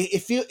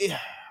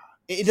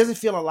 It doesn't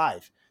feel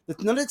alive.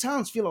 None of the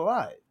towns feel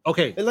alive.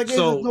 Okay. It's like there's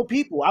So no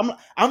people.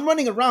 I'm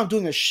running around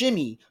doing a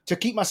shimmy to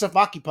keep myself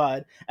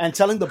occupied and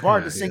telling the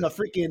bard to yeah.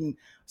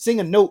 sing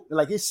a note.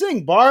 Like,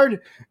 sing bard,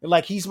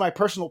 like he's my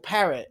personal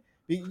parrot.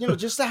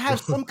 Just to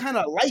have some kind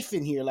of life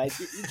in here. Like,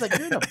 it's like,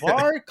 you're in a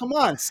bar. Come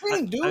on,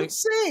 sing, dude, I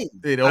sing.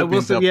 It I will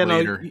opens say, up yeah, no,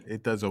 later.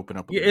 It does open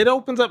up yeah, later. it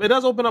opens up. It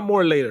does open up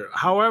more later.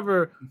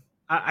 However,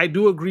 I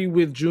do agree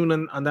with June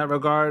on that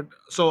regard.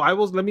 So I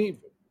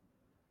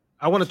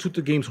want to toot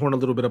the game's horn a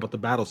little bit about the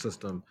battle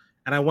system,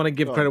 and I want to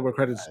give Oh, credit where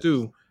credit's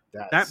due.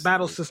 That that's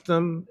battle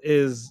system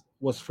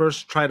was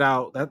first tried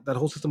out. That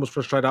whole system was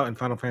first tried out in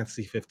Final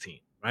Fantasy 15,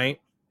 right?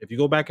 If you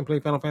go back and play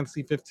Final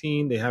Fantasy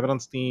 15, they have it on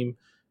Steam.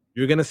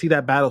 You're gonna see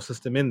that battle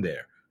system in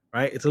there,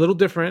 right? It's a little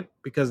different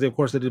because of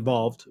course it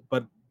evolved,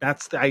 but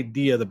that's the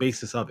idea, the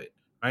basis of it,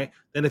 right?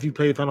 Then if you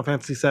play Final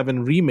Fantasy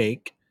 7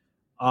 remake,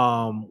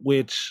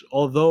 which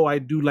although I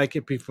do like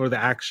it for the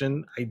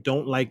action, I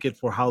don't like it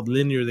for how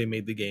linear they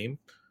made the game,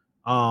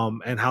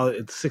 and how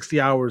it's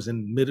 60 hours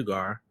in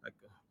Midgar. Like,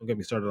 don't get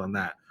me started on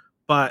that.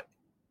 But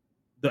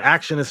the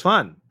action is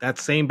fun. That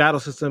same battle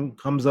system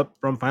comes up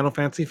from Final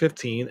Fantasy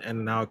 15,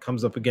 and now it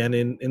comes up again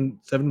in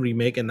 7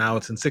 Remake, and now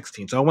it's in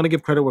 16. So I want to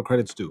give credit where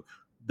credit's due.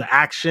 The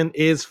action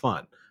is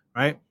fun,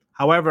 right?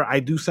 However, I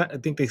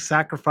think they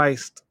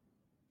sacrificed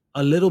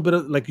a little bit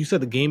of, like you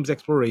said, the game's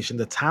exploration.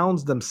 The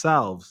towns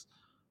themselves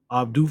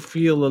do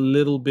feel a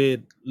little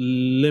bit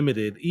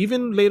limited,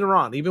 even later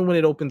on, even when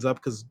it opens up,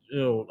 because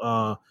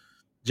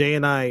Jay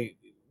and I,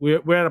 we're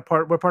at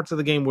we're parts of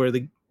the game where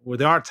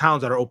there are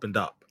towns that are opened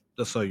up,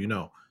 just so you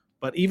know.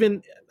 But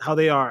even how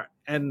they are,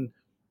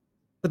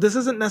 but this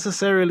isn't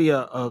necessarily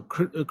a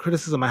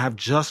criticism I have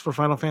just for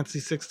Final Fantasy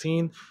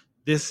 16.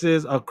 This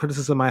is a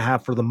criticism I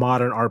have for the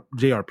modern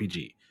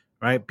JRPG,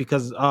 right?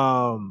 Because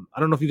I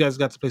don't know if you guys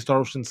got to play Star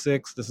Ocean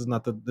 6. This is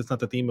not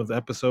the theme of the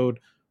episode,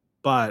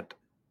 but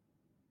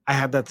I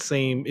had that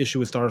same issue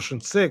with Star Ocean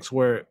 6,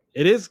 where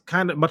it is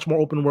kind of much more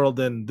open world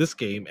than this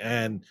game,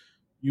 and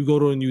you go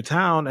to a new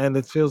town and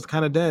it feels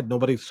kind of dead.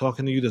 Nobody's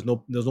talking to you. There's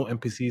no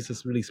NPCs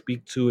to really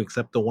speak to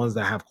except the ones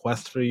that have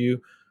quests for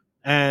you.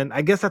 And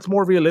I guess that's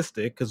more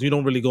realistic because you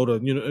don't really go to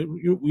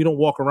you don't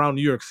walk around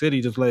New York City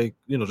just like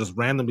just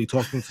randomly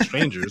talking to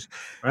strangers,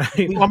 right?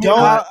 We I mean, don't,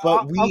 I, but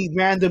I, we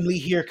randomly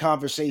hear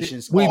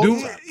conversations We all do.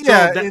 the time.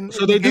 yeah,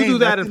 So in they the do game, that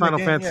that's in in the Final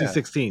game. Fantasy Yeah,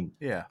 16.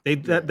 yeah. They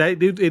do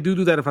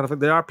that in Final Fantasy.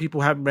 There are people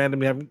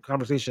randomly having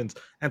conversations,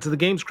 and to the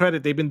game's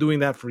credit, they've been doing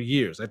that for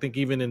years. I think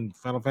even in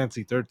Final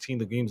Fantasy 13,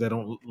 the games I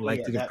don't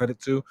like Yeah, to give that,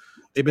 credit to,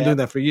 they've been doing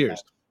yep, that for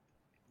years.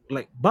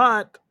 Like,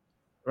 but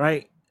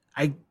right,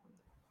 I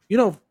you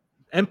know,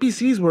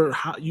 NPCs were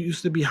how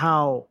used to be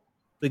how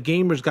the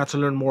gamers got to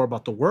learn more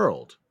about the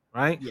world,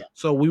 right? yeah,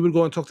 So we would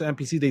go and talk to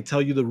NPC. They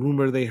tell you the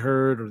rumor they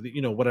heard, or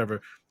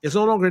whatever. It's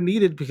no longer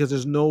needed because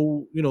there's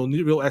no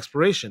real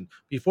exploration.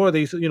 Before they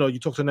used to, you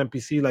talk to an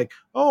NPC like,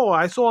 oh,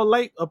 I saw a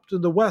light up to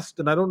the west,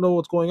 and I don't know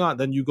what's going on.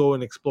 Then you go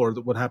and explore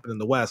what happened in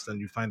the west, and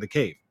you find the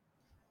cave.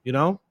 You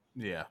know,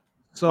 Yeah.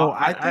 so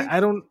I think I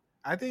don't.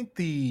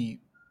 the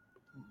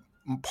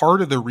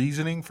part of the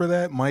reasoning for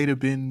that might have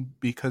been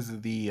because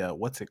of the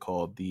what's it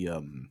called, the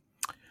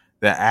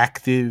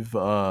active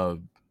uh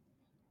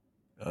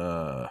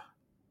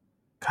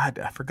God,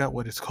 I forgot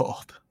what it's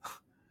called.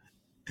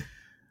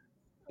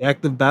 The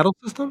active battle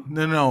system.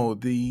 No,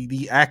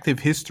 the active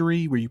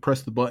history where you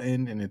press the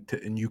button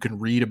and you can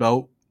read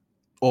about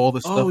all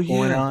the Oh stuff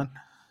going yeah. on.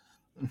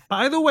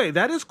 By the way,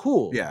 that is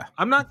cool. Yeah.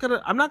 I'm not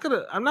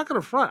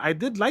gonna front. I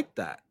did like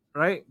that,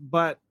 right?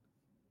 But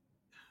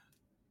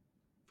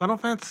Final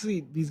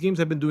Fantasy, these games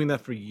have been doing that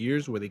for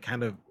years, where they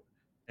kind of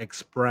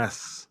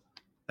express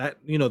that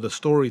the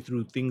story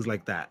through things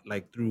like that,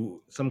 like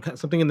through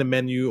something in the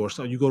menu, or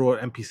so you go to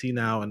an NPC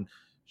now and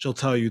she'll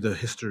tell you the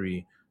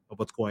history of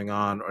what's going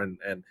on,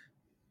 and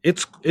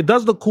it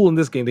does look cool in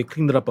this game. They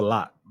cleaned it up a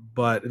lot,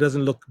 but it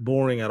doesn't look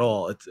boring at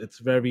all. It's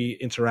very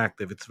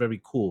interactive. It's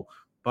very cool,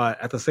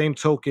 but at the same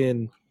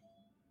token,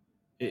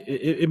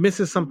 it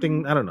misses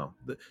something. I don't know.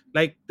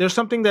 Like there's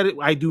something that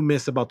I do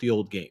miss about the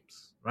old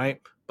games,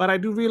 right? But I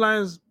do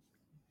realize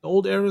the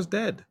old era is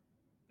dead,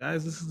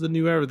 guys. This is the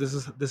new era. This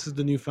is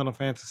the new Final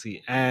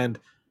Fantasy, and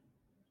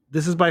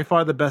this is by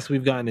far the best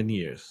we've gotten in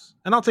years.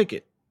 And I'll take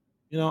it.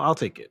 I'll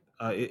take it.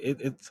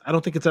 It's. I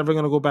don't think it's ever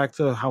going to go back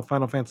to how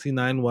Final Fantasy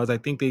 9 was. I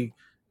think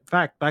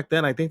fact, back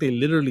then I think they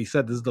literally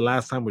said this is the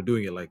last time we're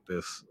doing it like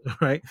this,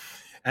 right?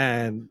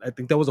 And I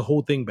think that was a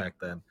whole thing back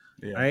then,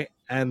 Yeah. right?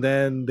 And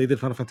then they did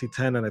Final Fantasy X,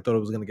 and I thought it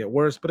was going to get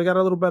worse, but it got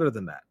a little better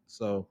than that.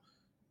 So,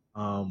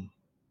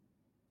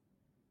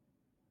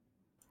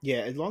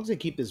 Yeah, as long as they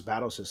keep this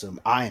battle system,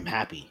 I am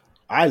happy.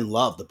 I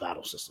love the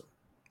battle system.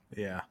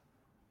 Yeah.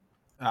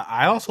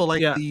 I also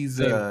like yeah, these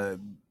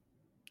same.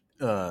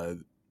 well,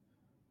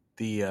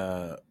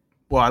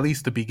 at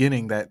least the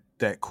beginning, that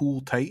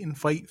cool Titan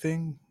fight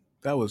thing,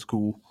 that was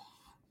cool.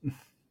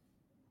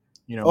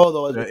 You know,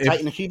 Oh, the if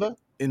Titan Akiva?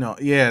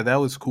 yeah, that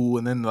was cool.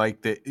 And then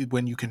like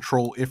when you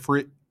control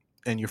Ifrit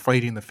and you're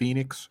fighting the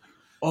Phoenix.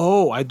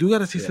 Oh, I do got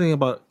to say Yeah. something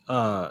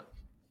about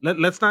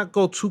let's not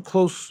go too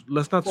close.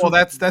 Let's not Well,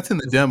 too that's in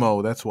the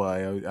demo. That's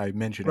why I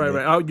mentioned right, it.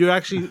 right. Oh,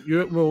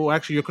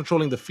 you're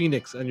controlling the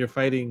Phoenix and you're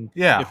fighting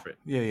Yeah, Ifrit.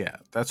 yeah.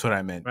 That's what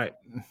I meant. Right.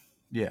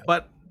 Yeah,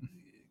 But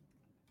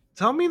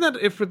tell me that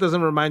Ifrit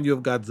doesn't remind you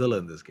of Godzilla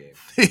in this game.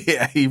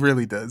 yeah, he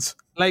really does.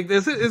 Like,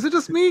 is it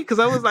just me? Because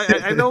I was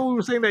like, I know we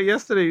were saying that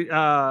yesterday.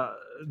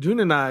 June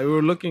and I, we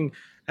were looking,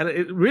 and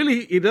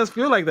it does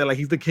feel like that. Like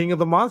he's the king of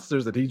the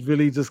monsters, that he's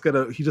really just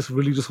he just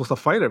really just wants to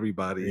fight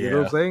everybody. You know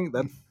what I'm saying?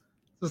 That's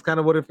just kind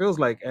of what it feels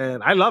like,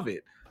 and I love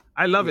it.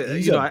 I love it.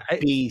 He's a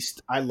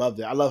beast. I loved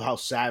it. I love how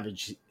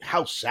savage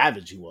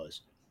he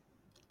was.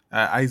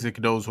 Isaac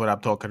knows what I'm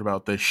talking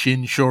about. The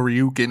Shin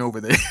Shoryuken over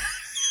there.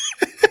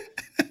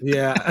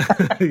 Yeah,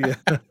 yeah.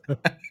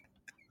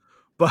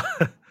 But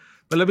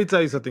let me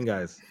tell you something,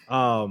 guys.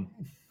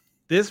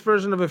 This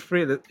version of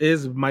Ifrit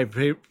is my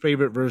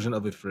favorite version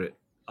of Ifrit.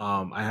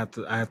 I have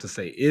to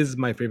say, is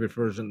my favorite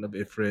version of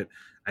Ifrit.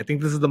 I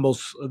think this is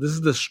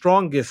the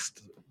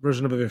strongest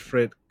version of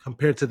Ifrit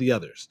compared to the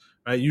others.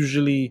 Right?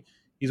 Usually,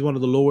 he's one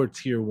of the lower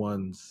tier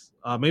ones.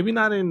 Maybe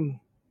not in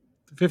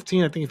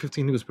 15. I think in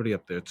 15 he was pretty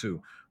up there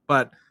too.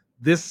 But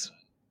this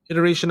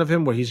iteration of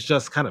him, where he's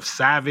just kind of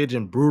savage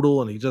and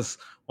brutal, and he just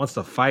wants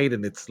to fight,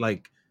 and it's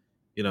like,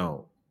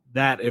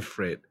 that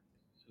Ifrit.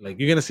 Like,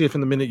 you're gonna see it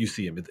from the minute you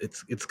see him.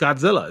 It's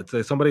Godzilla. It's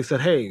like somebody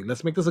said, "Hey,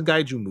 let's make this a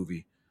Gaiju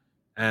movie,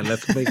 and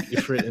let's make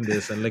Ifrit in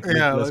this, and let's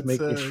make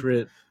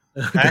Ifrit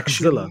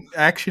Godzilla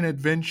action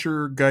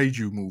adventure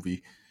Gaiju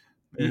movie."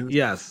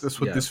 Yes, that's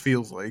what this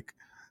feels like.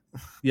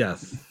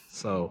 Yes.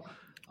 So,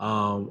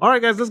 all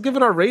right, guys, let's give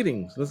it our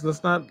ratings.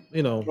 Let's not,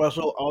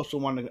 Also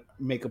want to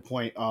make a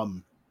point.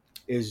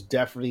 Is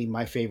definitely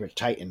my favorite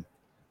Titan.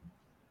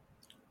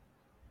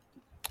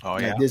 Oh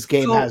yeah, this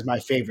game has my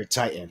favorite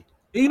Titan.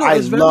 I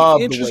it's love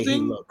the way he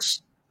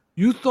looks.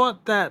 You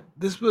thought that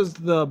this was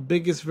the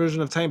biggest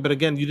version of Titan, but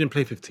again, you didn't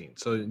play 15,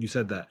 so you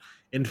said that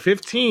in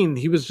 15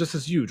 he was just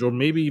as huge, or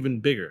maybe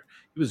even bigger.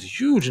 He was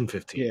huge in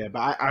 15. Yeah,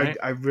 but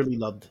I really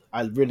loved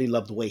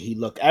the way he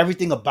looked.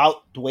 Everything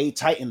about the way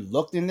Titan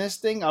looked in this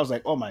thing, I was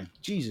like, oh my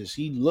Jesus,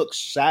 he looks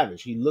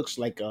savage. He looks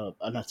like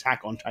an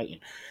Attack on Titan.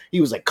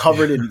 He was like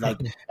covered in like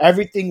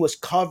everything was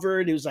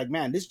covered. It was like,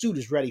 man, this dude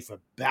is ready for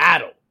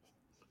battle.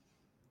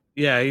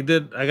 Yeah, he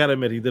did. I gotta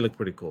admit, he did look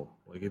pretty cool.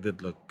 Like, he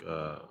did look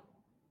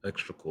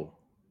extra cool.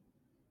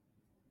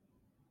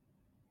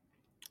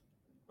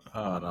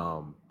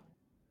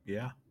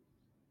 Yeah.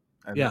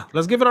 Yeah,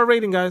 let's give it our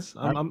rating, guys.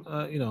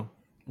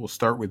 We'll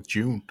start with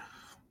June.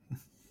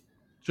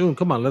 June,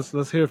 come on,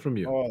 let's hear from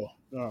you. Oh,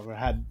 I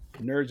had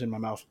nerds in my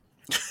mouth.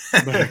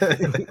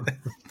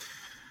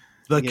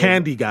 The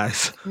candy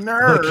guys.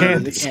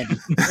 Nerds. The candy.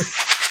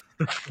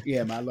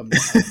 Yeah, man, I love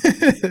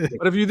that.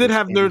 But if you did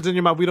have nerds in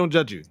your mouth, we don't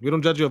judge you. We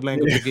don't judge you of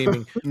language or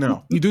gaming.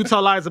 No. You do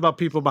tell lies about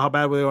people about how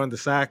bad they are in the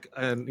sack,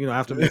 and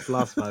after we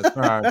philosophize.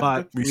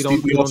 But we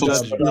don't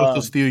judge you. We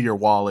also steal your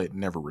wallet and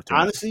never return.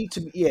 Honestly,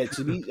 to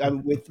me,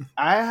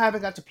 I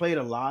haven't got to play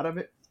a lot of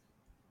it,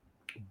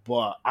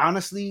 but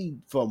honestly,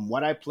 from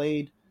what I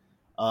played,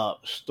 the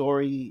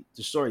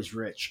story's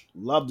rich.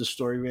 Love the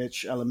story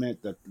rich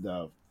element.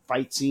 The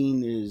fight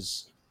scene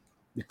is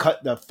the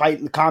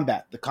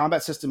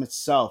combat system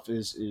itself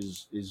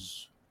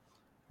is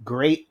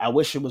great. I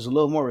wish it was a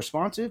little more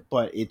responsive,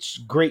 but it's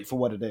great for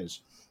what it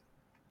is.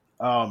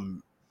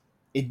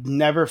 It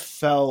never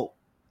felt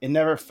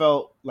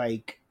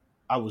like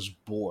I was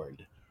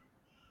bored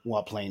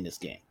while playing this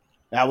game.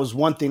 That was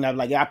one thing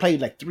I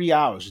played like 3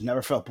 hours,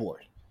 never felt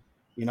bored.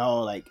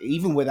 Like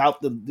even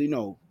without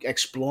the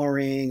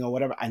exploring or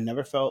whatever, I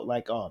never felt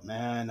like, oh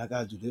man, I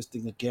gotta do this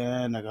thing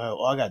again. I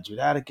gotta do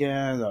that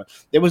again.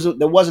 There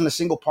wasn't a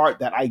single part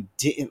that I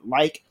didn't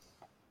like.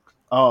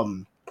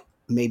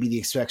 Maybe the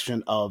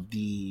exception of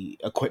the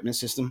equipment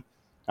system.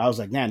 I was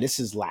like, man, this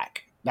is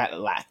lack. That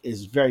lack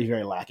is very,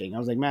 very lacking. I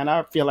was like, man,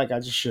 I feel like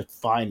I just should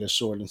find a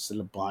sword instead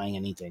of buying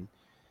anything.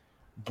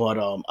 But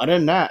other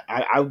than that,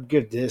 I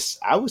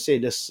would say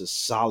this is a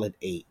solid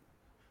 8.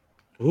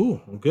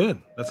 Ooh,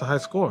 good. That's a high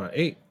score,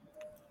 8.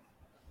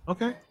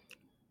 Okay.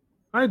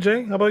 All right,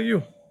 Jay, how about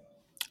you?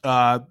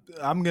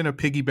 I'm gonna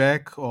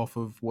piggyback off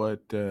of what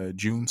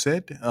June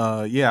said.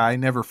 Yeah, I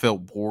never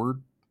felt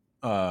bored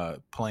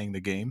playing the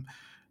game,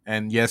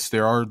 and yes,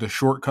 there are the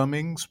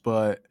shortcomings,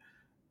 but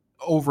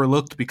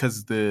overlooked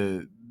because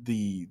the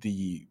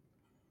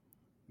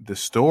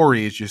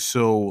story is just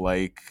so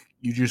like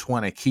you just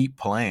want to keep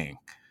playing.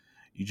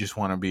 You just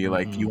want to be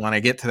like, you Mhm. want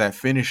to get to that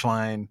finish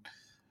line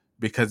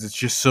because it's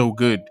just so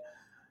good.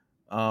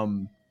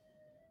 Um,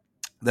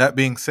 that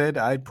being said,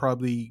 I'd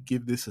probably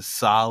give this a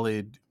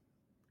solid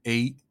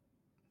 8.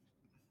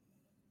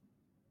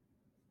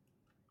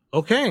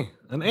 Okay,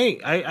 an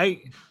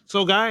 8.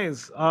 So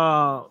guys,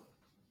 I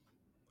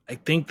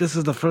think this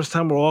is the first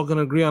time we're all going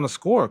to agree on a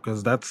score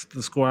because that's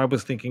the score I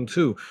was thinking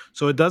too.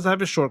 So it does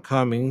have its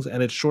shortcomings,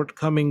 and its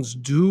shortcomings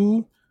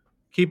do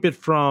keep it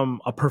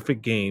from a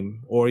perfect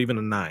game or even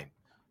a 9.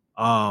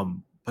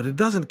 But it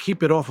doesn't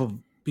keep it off of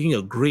being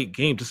a great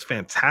game, just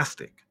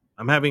fantastic.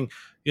 I'm having,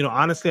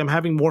 honestly, I'm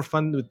having more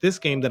fun with this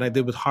game than I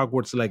did with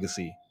Hogwarts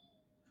Legacy.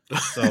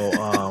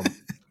 So,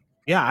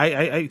 yeah,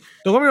 I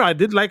don't get me wrong. I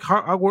did like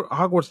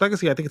Hogwarts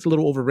Legacy. I think it's a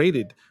little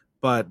overrated,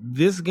 but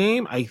this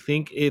game, I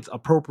think it's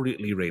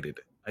appropriately rated.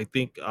 I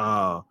think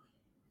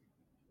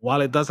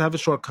while it does have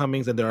its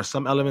shortcomings and there are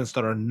some elements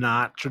that are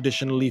not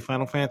traditionally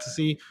Final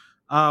Fantasy,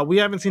 we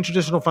haven't seen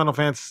traditional Final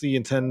Fantasy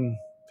in 10,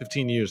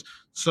 15 years.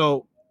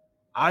 So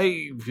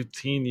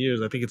 15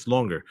 years, I think it's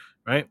longer,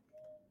 right?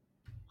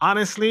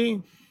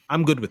 Honestly,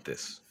 I'm good with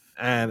this.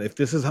 And if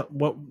this is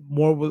what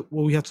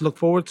we have to look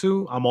forward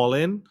to, I'm all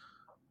in.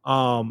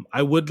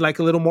 I would like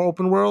a little more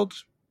open world,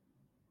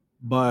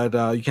 but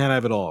you can't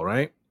have it all,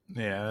 right?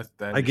 Yeah,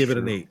 that I is give it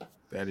an true. 8.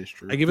 That is I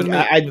true. give it an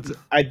Yeah, 8.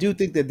 I do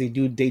think that they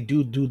do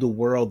the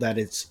world that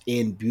it's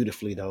in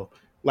beautifully though.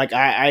 Like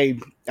I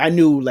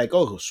knew like,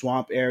 oh,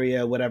 swamp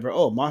area, whatever.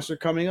 Oh, monster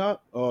coming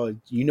up. Oh,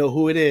 you know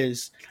who it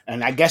is,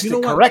 and I You guessed know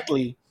it what?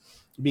 correctly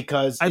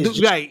because I it's do.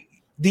 just Right.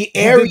 the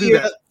You did do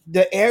area. that.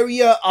 The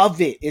area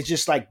of it is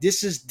just like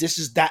this is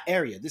that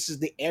area. This is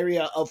the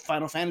area of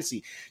Final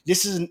Fantasy.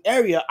 This is an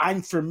area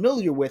I'm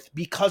familiar with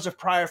because of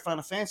prior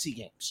Final Fantasy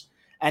games,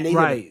 and they did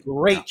a Right.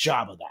 great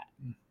job of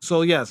that.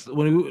 So yes,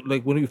 when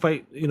you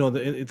fight,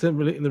 it's in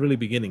the really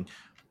beginning.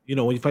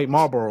 When you fight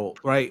Marlboro,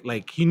 right?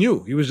 Like he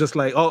knew. He was just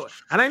like, oh,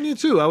 and I knew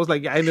too. I was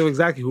like, yeah, I knew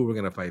exactly who we're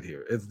gonna fight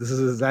here. This is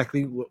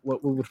exactly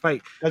what we would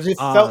fight. Because it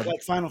felt Uh,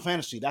 like Final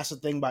Fantasy. That's the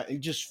thing about it. It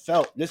just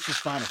felt this is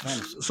Final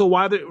Fantasy. so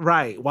while there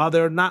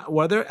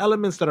are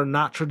elements that are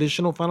not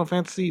traditional Final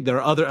Fantasy, there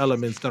are other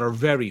elements that are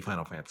very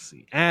Final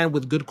Fantasy, and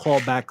with good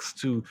callbacks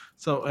to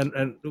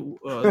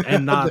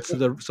and nods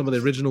to some of the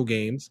original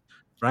games.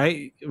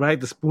 Right.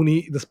 The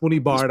spoony The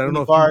bard. I don't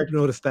know Spoony if you Bard,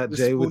 noticed that, the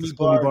Jay, with the Spoony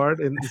spoony Bard. bard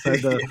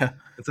inside the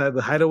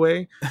Yeah.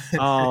 hideaway.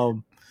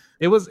 Um,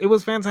 it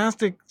was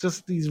fantastic.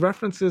 Just these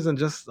references and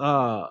just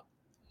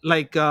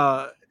like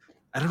I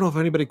don't know if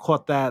anybody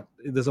caught that.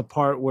 There's a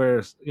part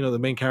where the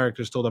main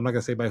character is told, I'm not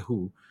gonna say by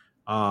who.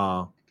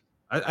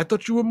 I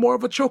thought you were more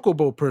of a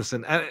chocobo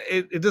person, and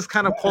it just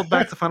kind of called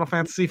back to Final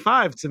Fantasy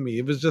V to me.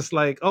 It was just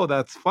like, oh,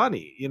 that's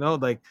funny,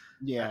 like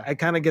Yeah, I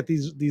kind of get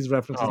these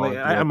references. Oh, Like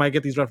I might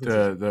get these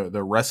references.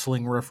 the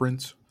wrestling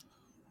reference.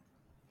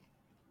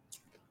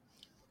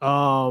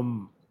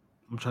 Um,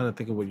 I'm trying to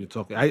think of what you're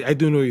talking. I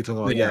do know what you're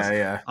talking about. Yeah,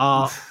 Yes.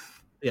 yeah.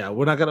 Yeah,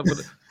 we're not gonna. But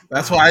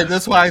That's why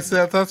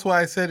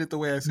I said it the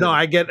way I no, said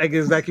I get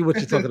exactly what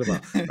you're talking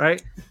about,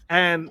 right?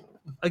 And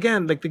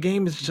again, like the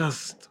game is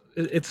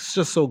it's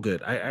just so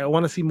good. I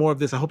want to see more of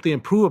this. I hope they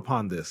improve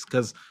upon this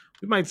because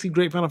we might see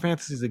great Final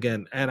Fantasies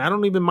again. And I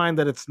don't even mind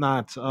that it's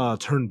not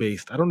turn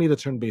based. I don't need a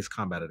turn based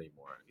combat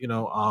anymore. There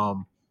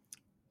are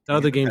Thing other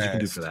of the games you can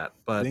do for past. that,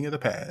 but Thing of the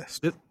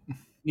past.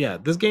 yeah,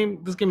 this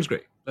game is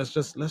great. Let's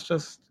just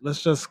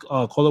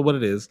call it what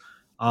it is.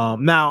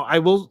 Now I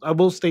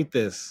will state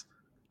this.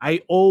 I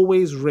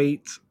always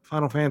rate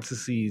Final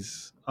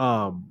Fantasies.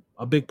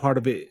 A big part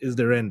of it is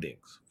their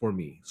endings for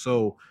me.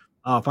 So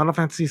Final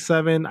Fantasy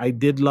VII, I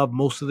did love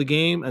most of the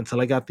game until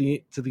I got to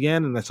the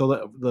end and I saw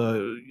that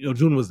the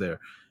June was there.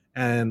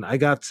 And I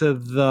got to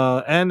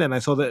the end and I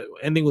saw the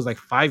ending was like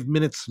 5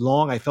 minutes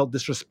long. I felt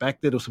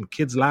disrespected. There was some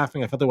kids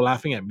laughing. I felt they were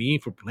laughing at me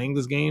for playing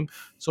this game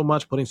so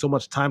much, putting so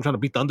much time trying to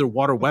beat the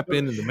underwater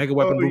weapon and the mega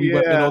weapon, Oh ruby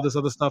weapon, yeah. all this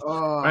other stuff,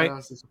 Oh, that right?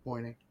 was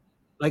disappointing.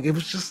 Like it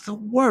was just the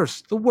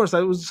worst, the worst.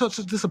 It was such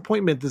a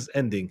disappointment, this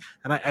ending.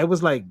 And I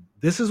was like,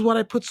 this is what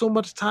I put so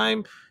much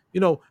time.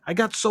 I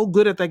got so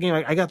good at that game.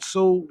 I got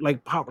so like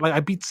I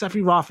beat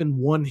Sephiroth in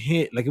one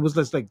hit. Like it was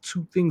just like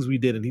two things we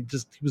did, and he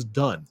was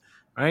done,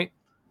 right?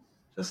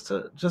 Just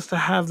to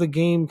have the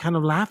game kind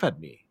of laugh at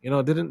me.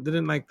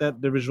 Didn't like the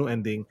original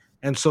ending,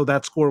 and so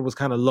that score was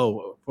kind of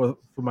low for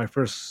my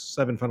first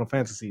 7 Final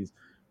Fantasies.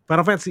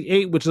 Final Fantasy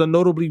 8, which is a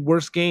notably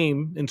worse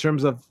game in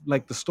terms of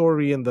like the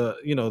story and the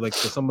like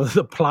some of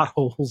the plot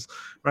holes,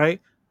 right?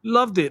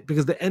 Loved it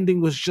because the ending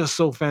was just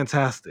so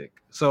fantastic.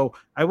 So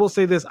I will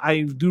say this: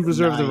 I do The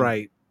reserve the nine,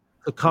 right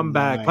to the come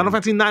back. Final nine,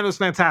 Fantasy 9 was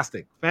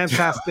fantastic,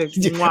 fantastic.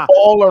 Mwah.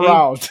 all Game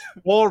around,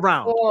 all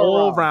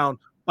all around. round.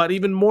 But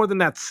even more than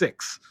that,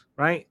 6,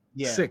 right?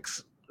 Yeah,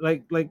 6.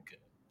 Like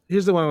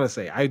here's the one I'm gonna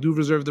say. I do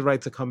reserve the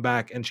right to come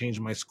back and change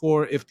my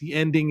score if the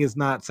ending is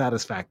not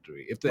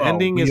satisfactory. If the Well,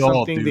 ending we is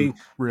all something do, they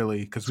really,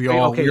 because okay,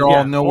 we're all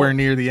yeah, nowhere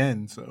near the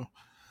end. So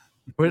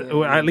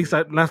or at least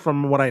that's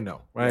from what I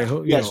know, right?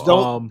 yeah, yes.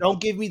 Don't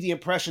give me the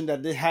impression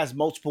that it has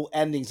multiple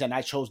endings and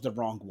I chose the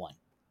wrong one.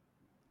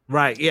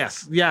 Right.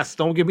 Yes. Yes.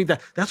 Don't give me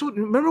that. That's what.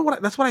 Remember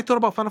what? That's what I thought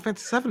about Final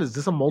Fantasy VII. Is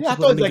this a Yeah, I multiple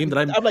thought ending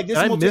like game? I'm like, Did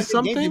this is I a miss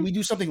multi-ending game. Did something? we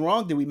do something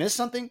wrong? Did we miss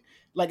something?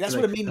 Like that's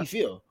what Like it made me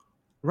feel.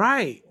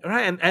 right.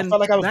 Right. I And felt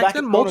like I was back back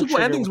then, in Chrono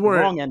Trigger with the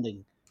wrong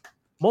ending.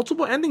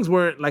 multiple endings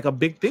were like a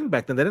big thing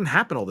back then. They didn't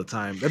happen all the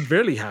time. That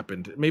barely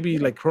happened. Maybe Yeah.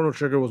 like Chrono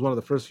Trigger was one of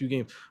the first few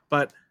games,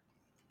 but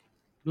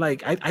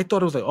like I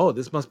thought it was like, oh,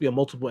 this must be a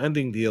multiple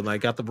ending deal, and I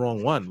got the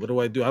wrong one. What do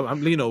I do?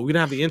 I'm we didn't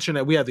have the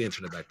internet. We had the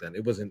internet back then.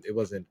 It wasn't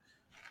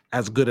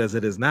as good as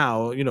it is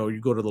now. You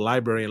go to the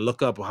library and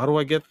look up, how do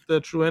I get the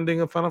true ending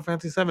of Final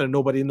Fantasy VII? And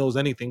nobody knows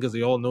anything because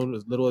they all know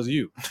as little as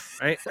you,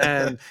 right?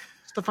 And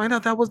just to find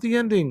out that was the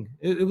ending,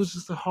 it was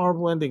just a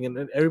horrible ending,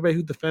 and everybody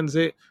who defends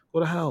it, go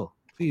to hell.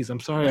 Please, I'm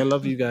sorry. I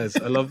love you guys.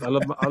 I love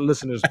our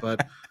listeners,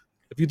 but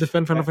if you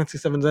defend Final Fantasy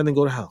VII's ending,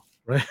 go to hell,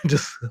 right?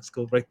 Just let's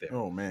go right there,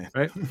 Oh man.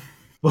 right?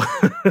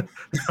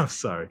 I'm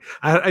sorry.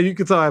 You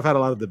can tell I've had a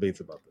lot of debates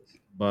about this,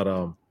 but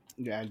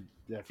Yeah,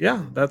 definitely.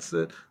 yeah, that's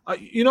it.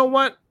 You know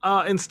what?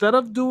 Instead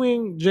of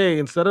doing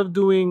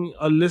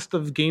a list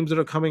of games that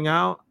are coming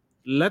out,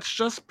 let's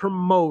just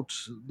promote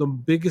the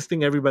biggest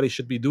thing everybody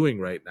should be doing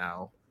right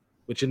now,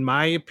 which, in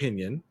my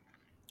opinion,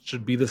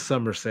 should be the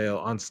summer sale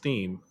on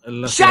Steam.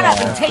 Unless Shut up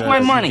anyone and has take my a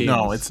few money.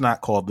 No, games. it's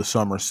not called the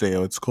summer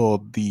sale. It's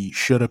called the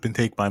shut up and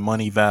take my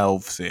money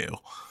Valve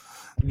sale.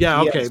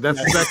 Yeah, okay, Yes, that's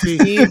yes. exactly.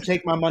 Steam,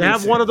 take my money. They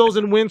have one sale. of those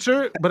in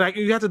winter, but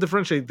you have to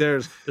differentiate.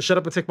 There's the Shut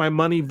Up and Take My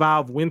Money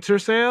Valve winter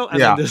sale, and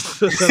Yeah. then there's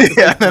the Shut Up and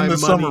Yeah, Take and then My the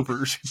summer Money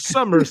version.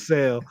 summer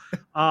sale.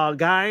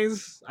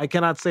 Guys, I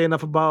cannot say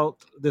enough about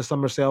the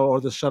summer sale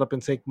or the Shut Up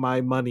and Take My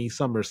Money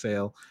summer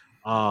sale.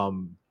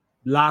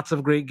 Lots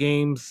of great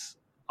games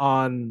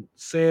on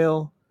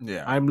sale.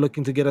 Yeah. I'm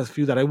looking to get a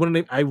few that I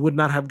would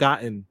not have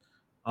gotten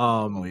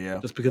yeah.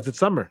 just because it's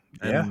summer.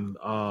 Yeah. And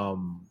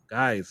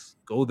guys,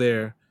 go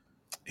there.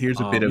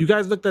 Here's a bit of You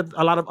guys looked at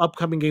a lot of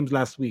upcoming games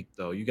last week,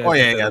 though. You guys Oh looked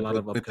yeah, at yeah. a lot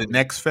of The upcoming.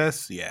 next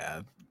fest,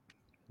 yeah.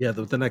 Yeah,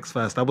 the next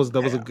fest. That was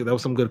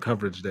some good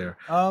coverage there.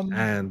 Um,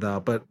 And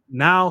but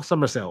now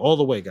summer sale all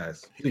the way,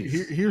 guys.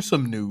 Please. here's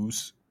some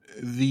news.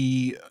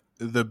 The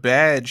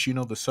badge,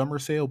 the summer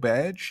sale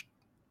badge,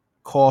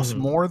 costs Mhm.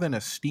 more than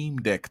a Steam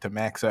Deck to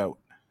max out.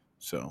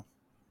 So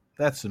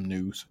that's some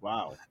news.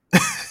 Wow.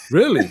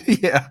 Really?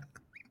 Yeah.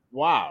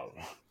 Wow.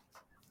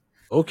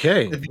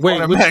 Okay. If you Wait,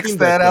 want to which max Steam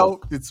that Deck, though?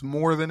 out, it's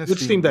more than a Which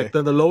Steam Deck?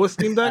 The lowest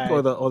Steam Deck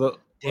or the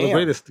Damn.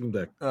 greatest Steam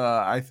Deck?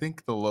 I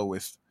think the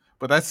lowest,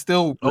 but that's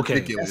still Okay.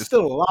 ridiculous. That's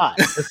still a lot.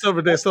 It's still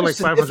like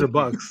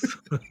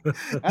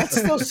 $500. That's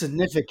still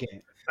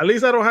significant. At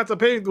least I don't have to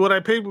pay what I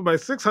paid with my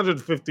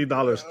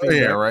 $650 Steam Yeah,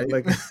 Deck. right.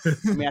 Like,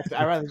 I mean,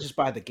 I'd rather just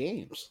buy the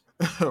games.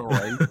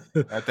 Right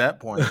at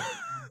that point.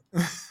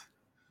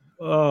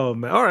 oh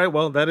man! All right,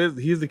 well,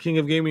 he's the king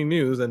of gaming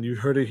news, and you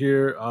heard it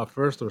here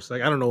first or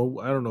second. I don't know.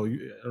 I don't know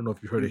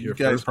if you heard it here. You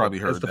guys first, probably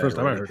but heard That's the that first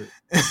time I already. heard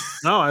it.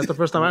 No, that's the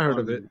first time I heard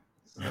of it.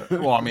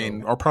 Well, I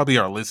mean, or probably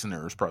our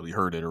listeners probably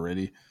heard it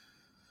already.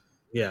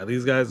 Yeah,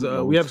 these guys.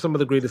 We have some of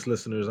the greatest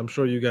listeners. I'm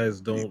sure you guys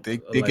don't. They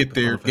like get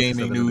the their Final Fantasy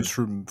gaming VII news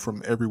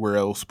from everywhere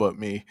else but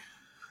me.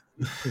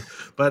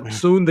 but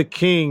soon the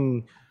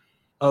king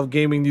of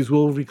gaming news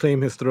will reclaim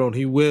his throne.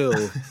 He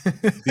will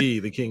be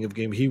the king of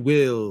gaming. He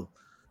will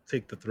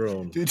take the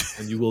throne, Dude.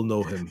 and you will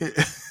know him.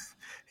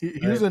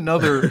 Here's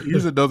another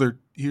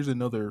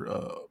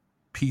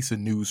piece of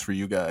news for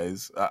you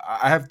guys.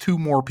 I have two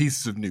more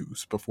pieces of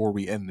news before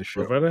we end the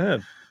show. Go right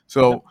ahead.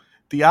 So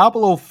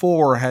Diablo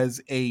 4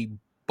 has a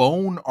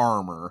bone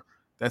armor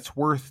that's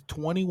worth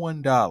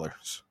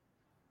 $21.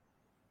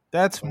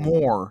 That's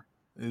more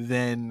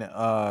than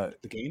The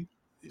game?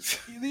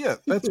 yeah,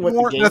 that's What the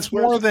more game's that's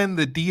more worth? than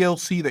the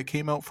DLC that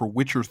came out for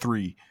Witcher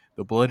 3,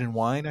 The Blood and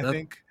Wine, I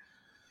think.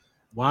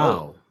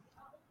 Wow.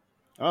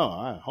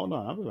 Oh, hold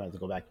on. I'm about to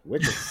go back to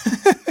Witcher.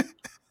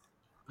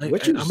 I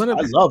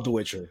love The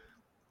Witcher.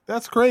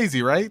 That's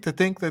crazy, right? To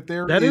think that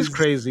That is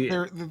crazy.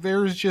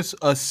 There's just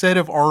a set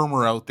of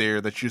armor out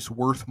there that's just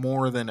worth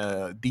more than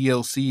a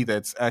DLC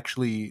that's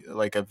actually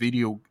like a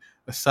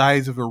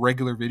size of a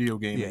regular video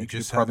game. Yeah, that you you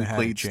just could probably haven't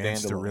had a played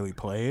chance to standalone. really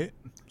play it.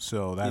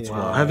 So that's Yeah.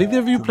 why. Have either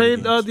of you too many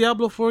played games.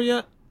 Diablo 4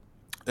 yet?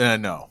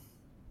 No.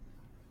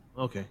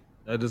 Okay.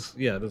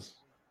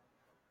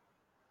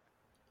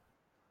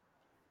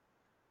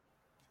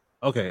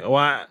 Okay.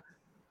 Well,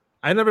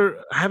 I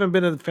haven't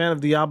been a fan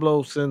of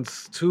Diablo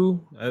since 2.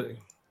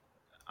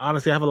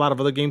 Honestly, I have a lot of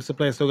other games to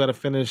play. I still got to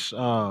finish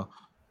Breath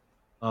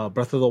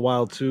of the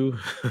Wild 2.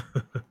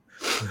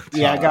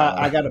 Yeah,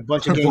 I got a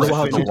bunch of games to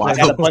Wild finish. two. I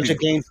got a bunch of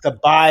games to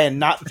buy and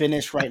not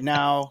finish right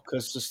now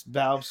because just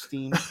Valve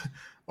Steam.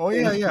 Oh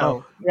yeah, yeah.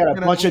 Oh, I got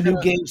a bunch of new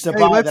games to Hey,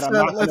 buy that I'm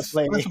not going to let's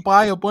play.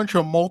 buy a bunch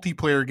of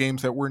multiplayer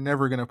games that we're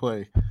never gonna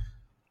play.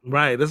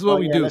 Right. This is what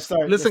we do.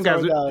 Listen,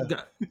 guys.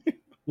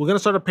 We're gonna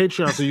start a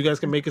Patreon so you guys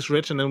can make us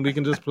rich, and then we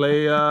can just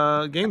play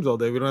games all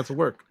day. We don't have to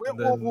work.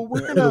 Well,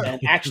 we're gonna and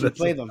actually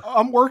play them.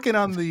 I'm working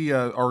on the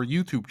our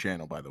YouTube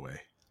channel, by the way.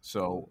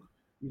 So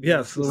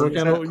yes, we're working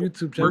on our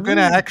YouTube channel. we're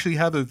gonna actually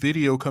have a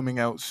video coming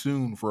out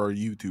soon for our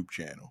YouTube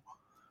channel.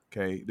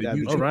 Okay, the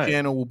YouTube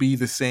channel will be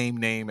the same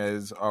name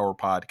as our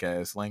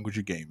podcast, Language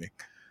of Gaming.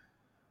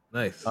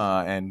 Nice.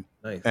 And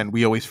Nice. and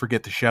we always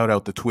forget to shout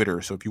out the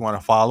Twitter. So if you want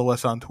to follow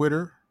us on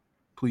Twitter,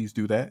 please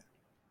do that.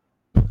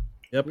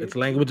 Yep, it's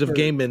language of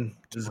gaming.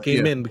 This is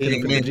game in. We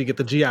couldn't fit the G, get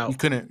the G out.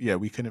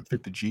 We couldn't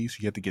fit the G, so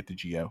you had to get the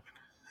G out.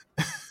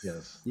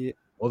 Yes. Yeah.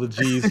 All the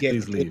G's,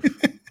 please leave.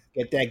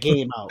 Get that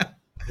game out.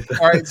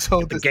 All right,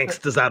 so The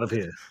gangsters out of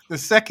here. The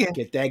second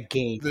Get that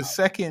game. The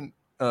second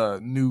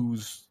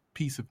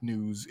piece of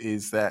news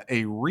is that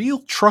a real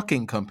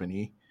trucking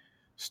company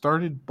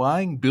started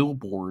buying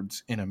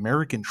billboards in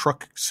American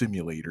Truck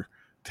Simulator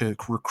to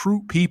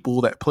recruit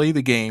people that play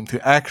the game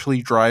to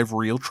actually drive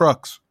real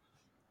trucks.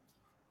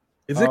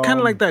 Is it kind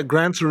of like that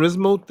Gran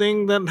Turismo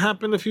thing that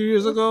happened a few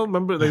years ago?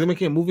 Remember, they're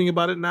making a movie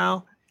about it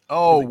now.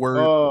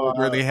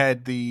 Where they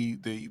had the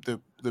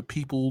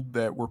people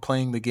that were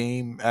playing the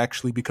game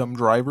actually become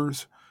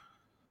drivers.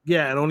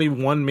 Yeah, and only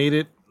one made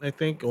it. I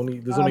think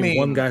there's only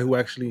one guy who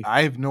actually.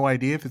 I have no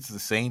idea if it's the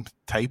same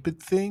type of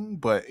thing,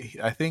 but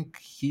I think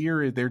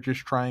here they're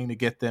just trying to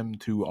get them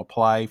to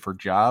apply for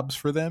jobs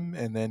for them,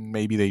 and then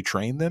maybe they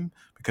train them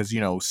because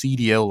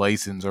CDL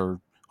license are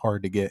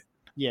hard to get.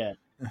 Yeah.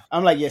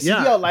 I'm like,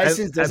 CDL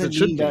license doesn't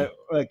mean that,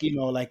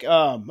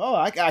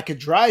 I could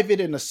drive it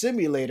in a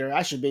simulator.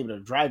 I should be able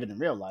to drive it in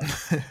real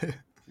life.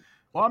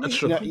 Well, that's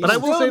true. But I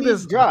will say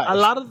this: a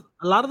lot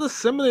of the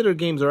simulator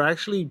games are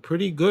actually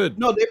pretty good.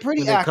 No, they're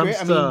pretty accurate.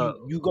 I mean,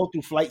 you go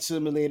through flight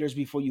simulators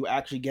before you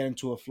actually get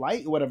into a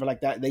flight or whatever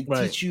like that. They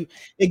teach you.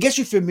 It gets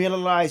you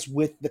familiarized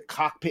with the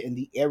cockpit and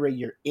the area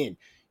you're in.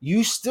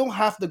 You still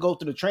have to go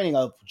through the training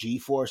of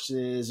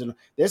G-forces, and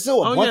there's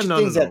still a bunch of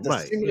things that the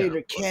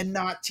simulator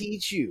cannot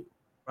teach you.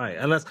 Right,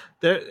 unless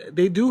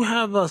they do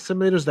have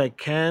simulators that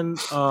can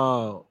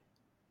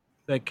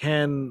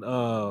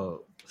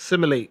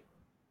simulate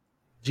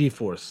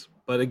G-force,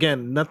 but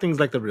again, nothing's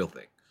like the real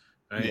thing,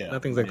 right? Yeah,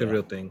 nothing's like the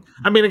real thing.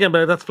 I mean, again,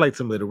 but that's flight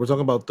simulator. We're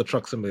talking about the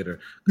truck simulator,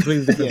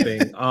 completely different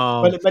thing.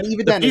 But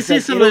even then, the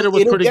PC simulator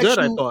was pretty good.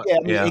 I thought.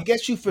 Yeah, it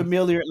gets you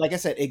familiar. Like I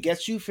said, it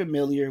gets you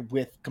familiar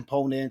with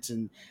components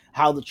and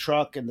how the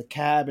truck and the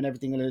cab and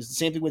everything is. The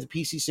same thing with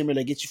the PC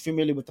simulator. It gets you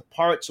familiar with the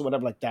parts or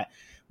whatever like that.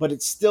 But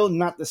it's still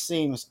not the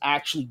same as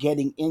actually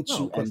getting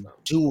into and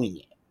doing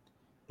it.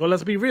 Well,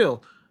 let's be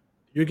real.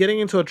 You're getting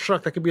into a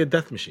truck that could be a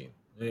death machine.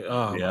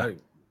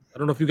 I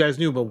don't know if you guys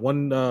knew, but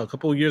a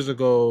couple of years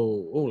ago,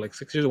 like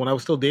 6 years ago, when I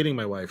was still dating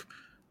my wife,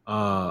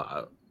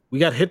 we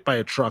got hit by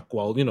a truck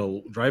while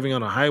driving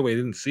on a highway.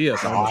 Didn't see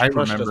us. I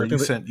remember you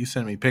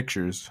sent me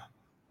pictures.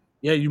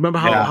 Yeah, you remember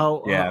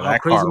how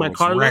crazy my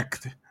car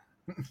wrecked.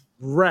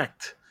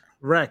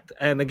 Wrecked.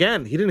 And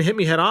again, he didn't hit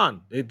me head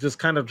on. It just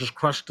kind of just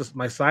crushed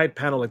my side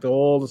panel, like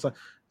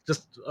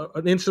just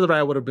an inch to the right,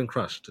 I would have been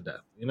crushed to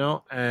death,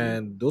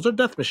 and those are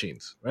death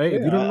machines, right?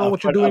 If you don't know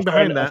what you're doing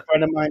behind that. A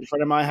friend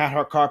of mine had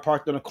her car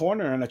parked in a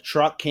corner, and a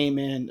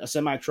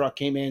semi truck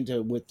came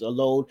in with a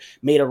load,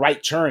 made a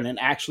right turn, and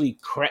actually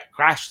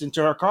crashed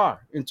into her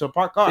car, into a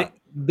parked car.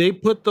 They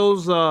put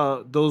those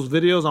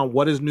videos on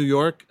What Is New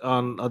York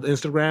on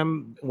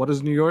Instagram. What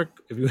Is New York?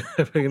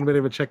 If anybody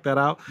ever check that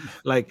out,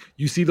 like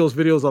you see those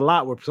videos a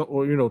lot where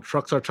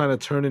trucks are trying to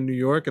turn in New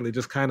York, and they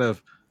just kind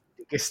of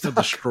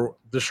destroy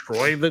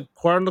the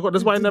car in the corner.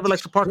 That's why I never like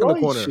to park in the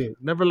corner. Shit.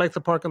 Never like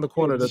to park in the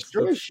corner. That's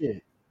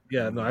shit.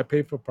 Yeah, no, I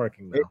pay for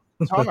parking now.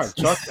 It's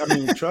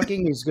hard.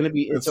 Trucking is going to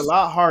be. It's a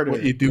lot harder.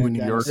 What you do in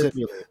New York.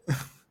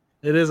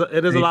 It is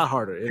a lot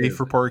harder. Pay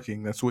for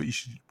parking. That's what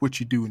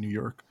you do in New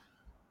York.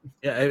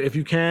 Yeah, if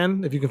you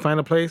can find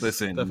a place.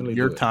 Listen,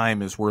 your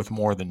time is worth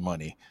more than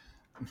money.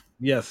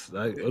 Yes,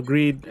 I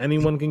agreed.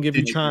 Anyone can give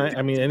you time.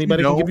 I mean,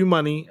 anybody can give you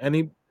money.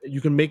 You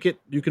can make it.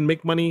 You can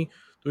make money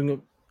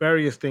doing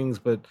various things,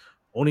 but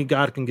only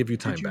God can give you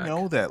time back. Did you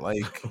know that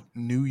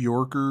New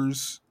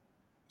Yorkers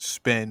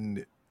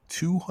spend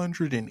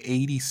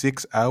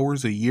 286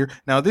 hours a year?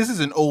 Now, this is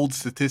an old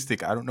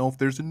statistic. I don't know if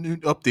there's a new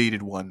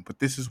updated one, but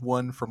this is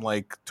one from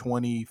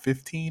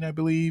 2015, I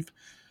believe.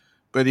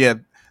 But yeah,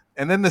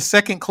 and then the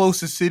second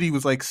closest city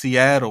was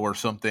Seattle or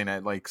something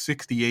at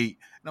 68.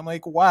 And I'm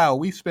like, wow,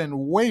 we spend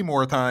way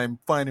more time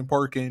finding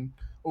parking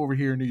over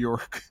here in New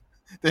York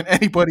than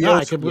anybody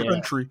else in the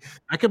country.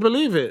 I can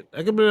believe it.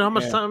 I can believe how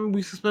much time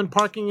we spend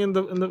parking in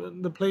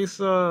the place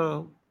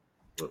where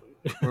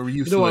we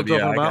used to live.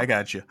 Yeah, I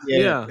got you.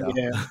 Yeah.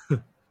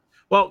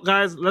 Well,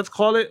 guys, let's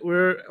call it.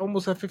 We're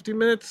almost at 50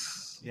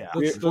 minutes. Yeah,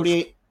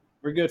 48.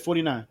 We're good.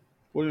 49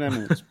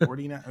 minutes.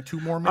 49. 2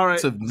 more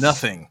minutes of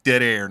nothing.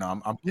 Dead air.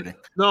 No, I'm kidding.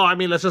 No, I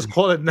mean, let's just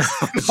call it now.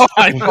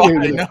 I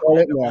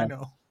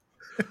know.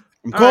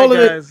 I'm calling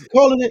it.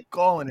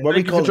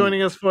 Thank you for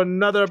joining us for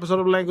another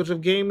episode of Language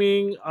of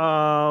Gaming.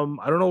 I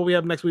don't know what we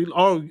have next week.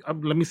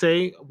 Let me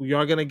say we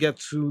are gonna get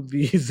to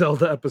the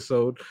Zelda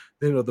episode.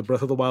 The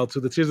Breath of the Wild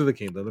 2, the Tears of the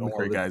Kingdom. Don't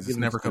worry, guys. It's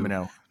never coming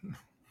out.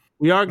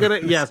 We are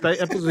gonna that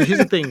episode. Here's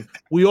the thing: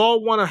 we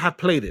all want to have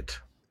played it,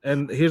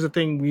 and here's the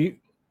thing: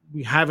 we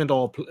haven't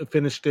all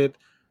finished it.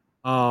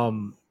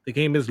 The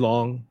game is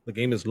long.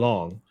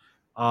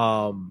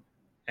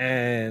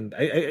 And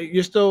are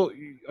you still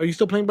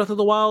playing Breath of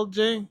the Wild,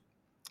 Jay?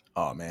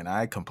 Oh man,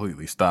 I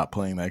completely stopped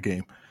playing that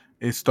game.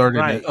 It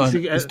started.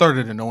 It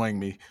started annoying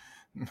me.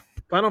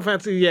 Final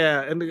Fantasy,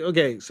 yeah, and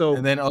okay, so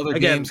And then other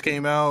again, games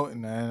came out,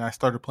 and then I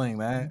started playing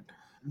that.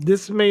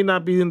 this may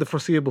not be in the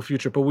foreseeable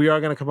future, but we are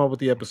going to come up with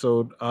the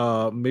episode.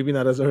 Maybe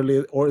not as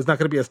early, or it's not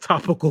going to be as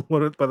topical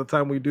by the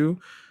time we do,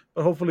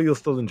 but hopefully you'll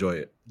still enjoy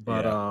it.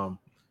 But all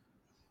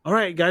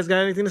right, guys, got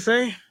anything to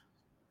say?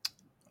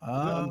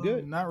 I'm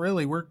good. Not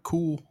really. We're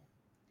cool.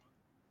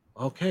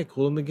 Okay,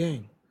 cool in the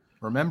game.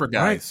 Remember, All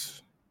right.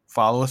 guys,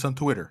 follow us on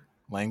Twitter.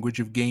 Language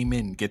of Game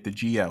In. Get the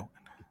G out.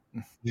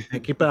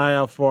 And keep an eye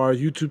out for our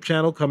YouTube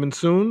channel coming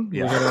soon.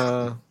 Yeah. We're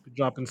gonna be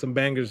dropping some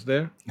bangers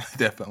there.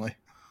 Definitely.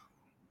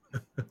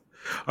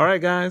 All right,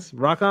 guys,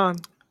 rock on.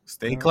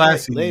 Stay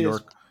classy, All right, New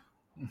York.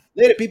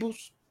 Later,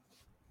 peoples.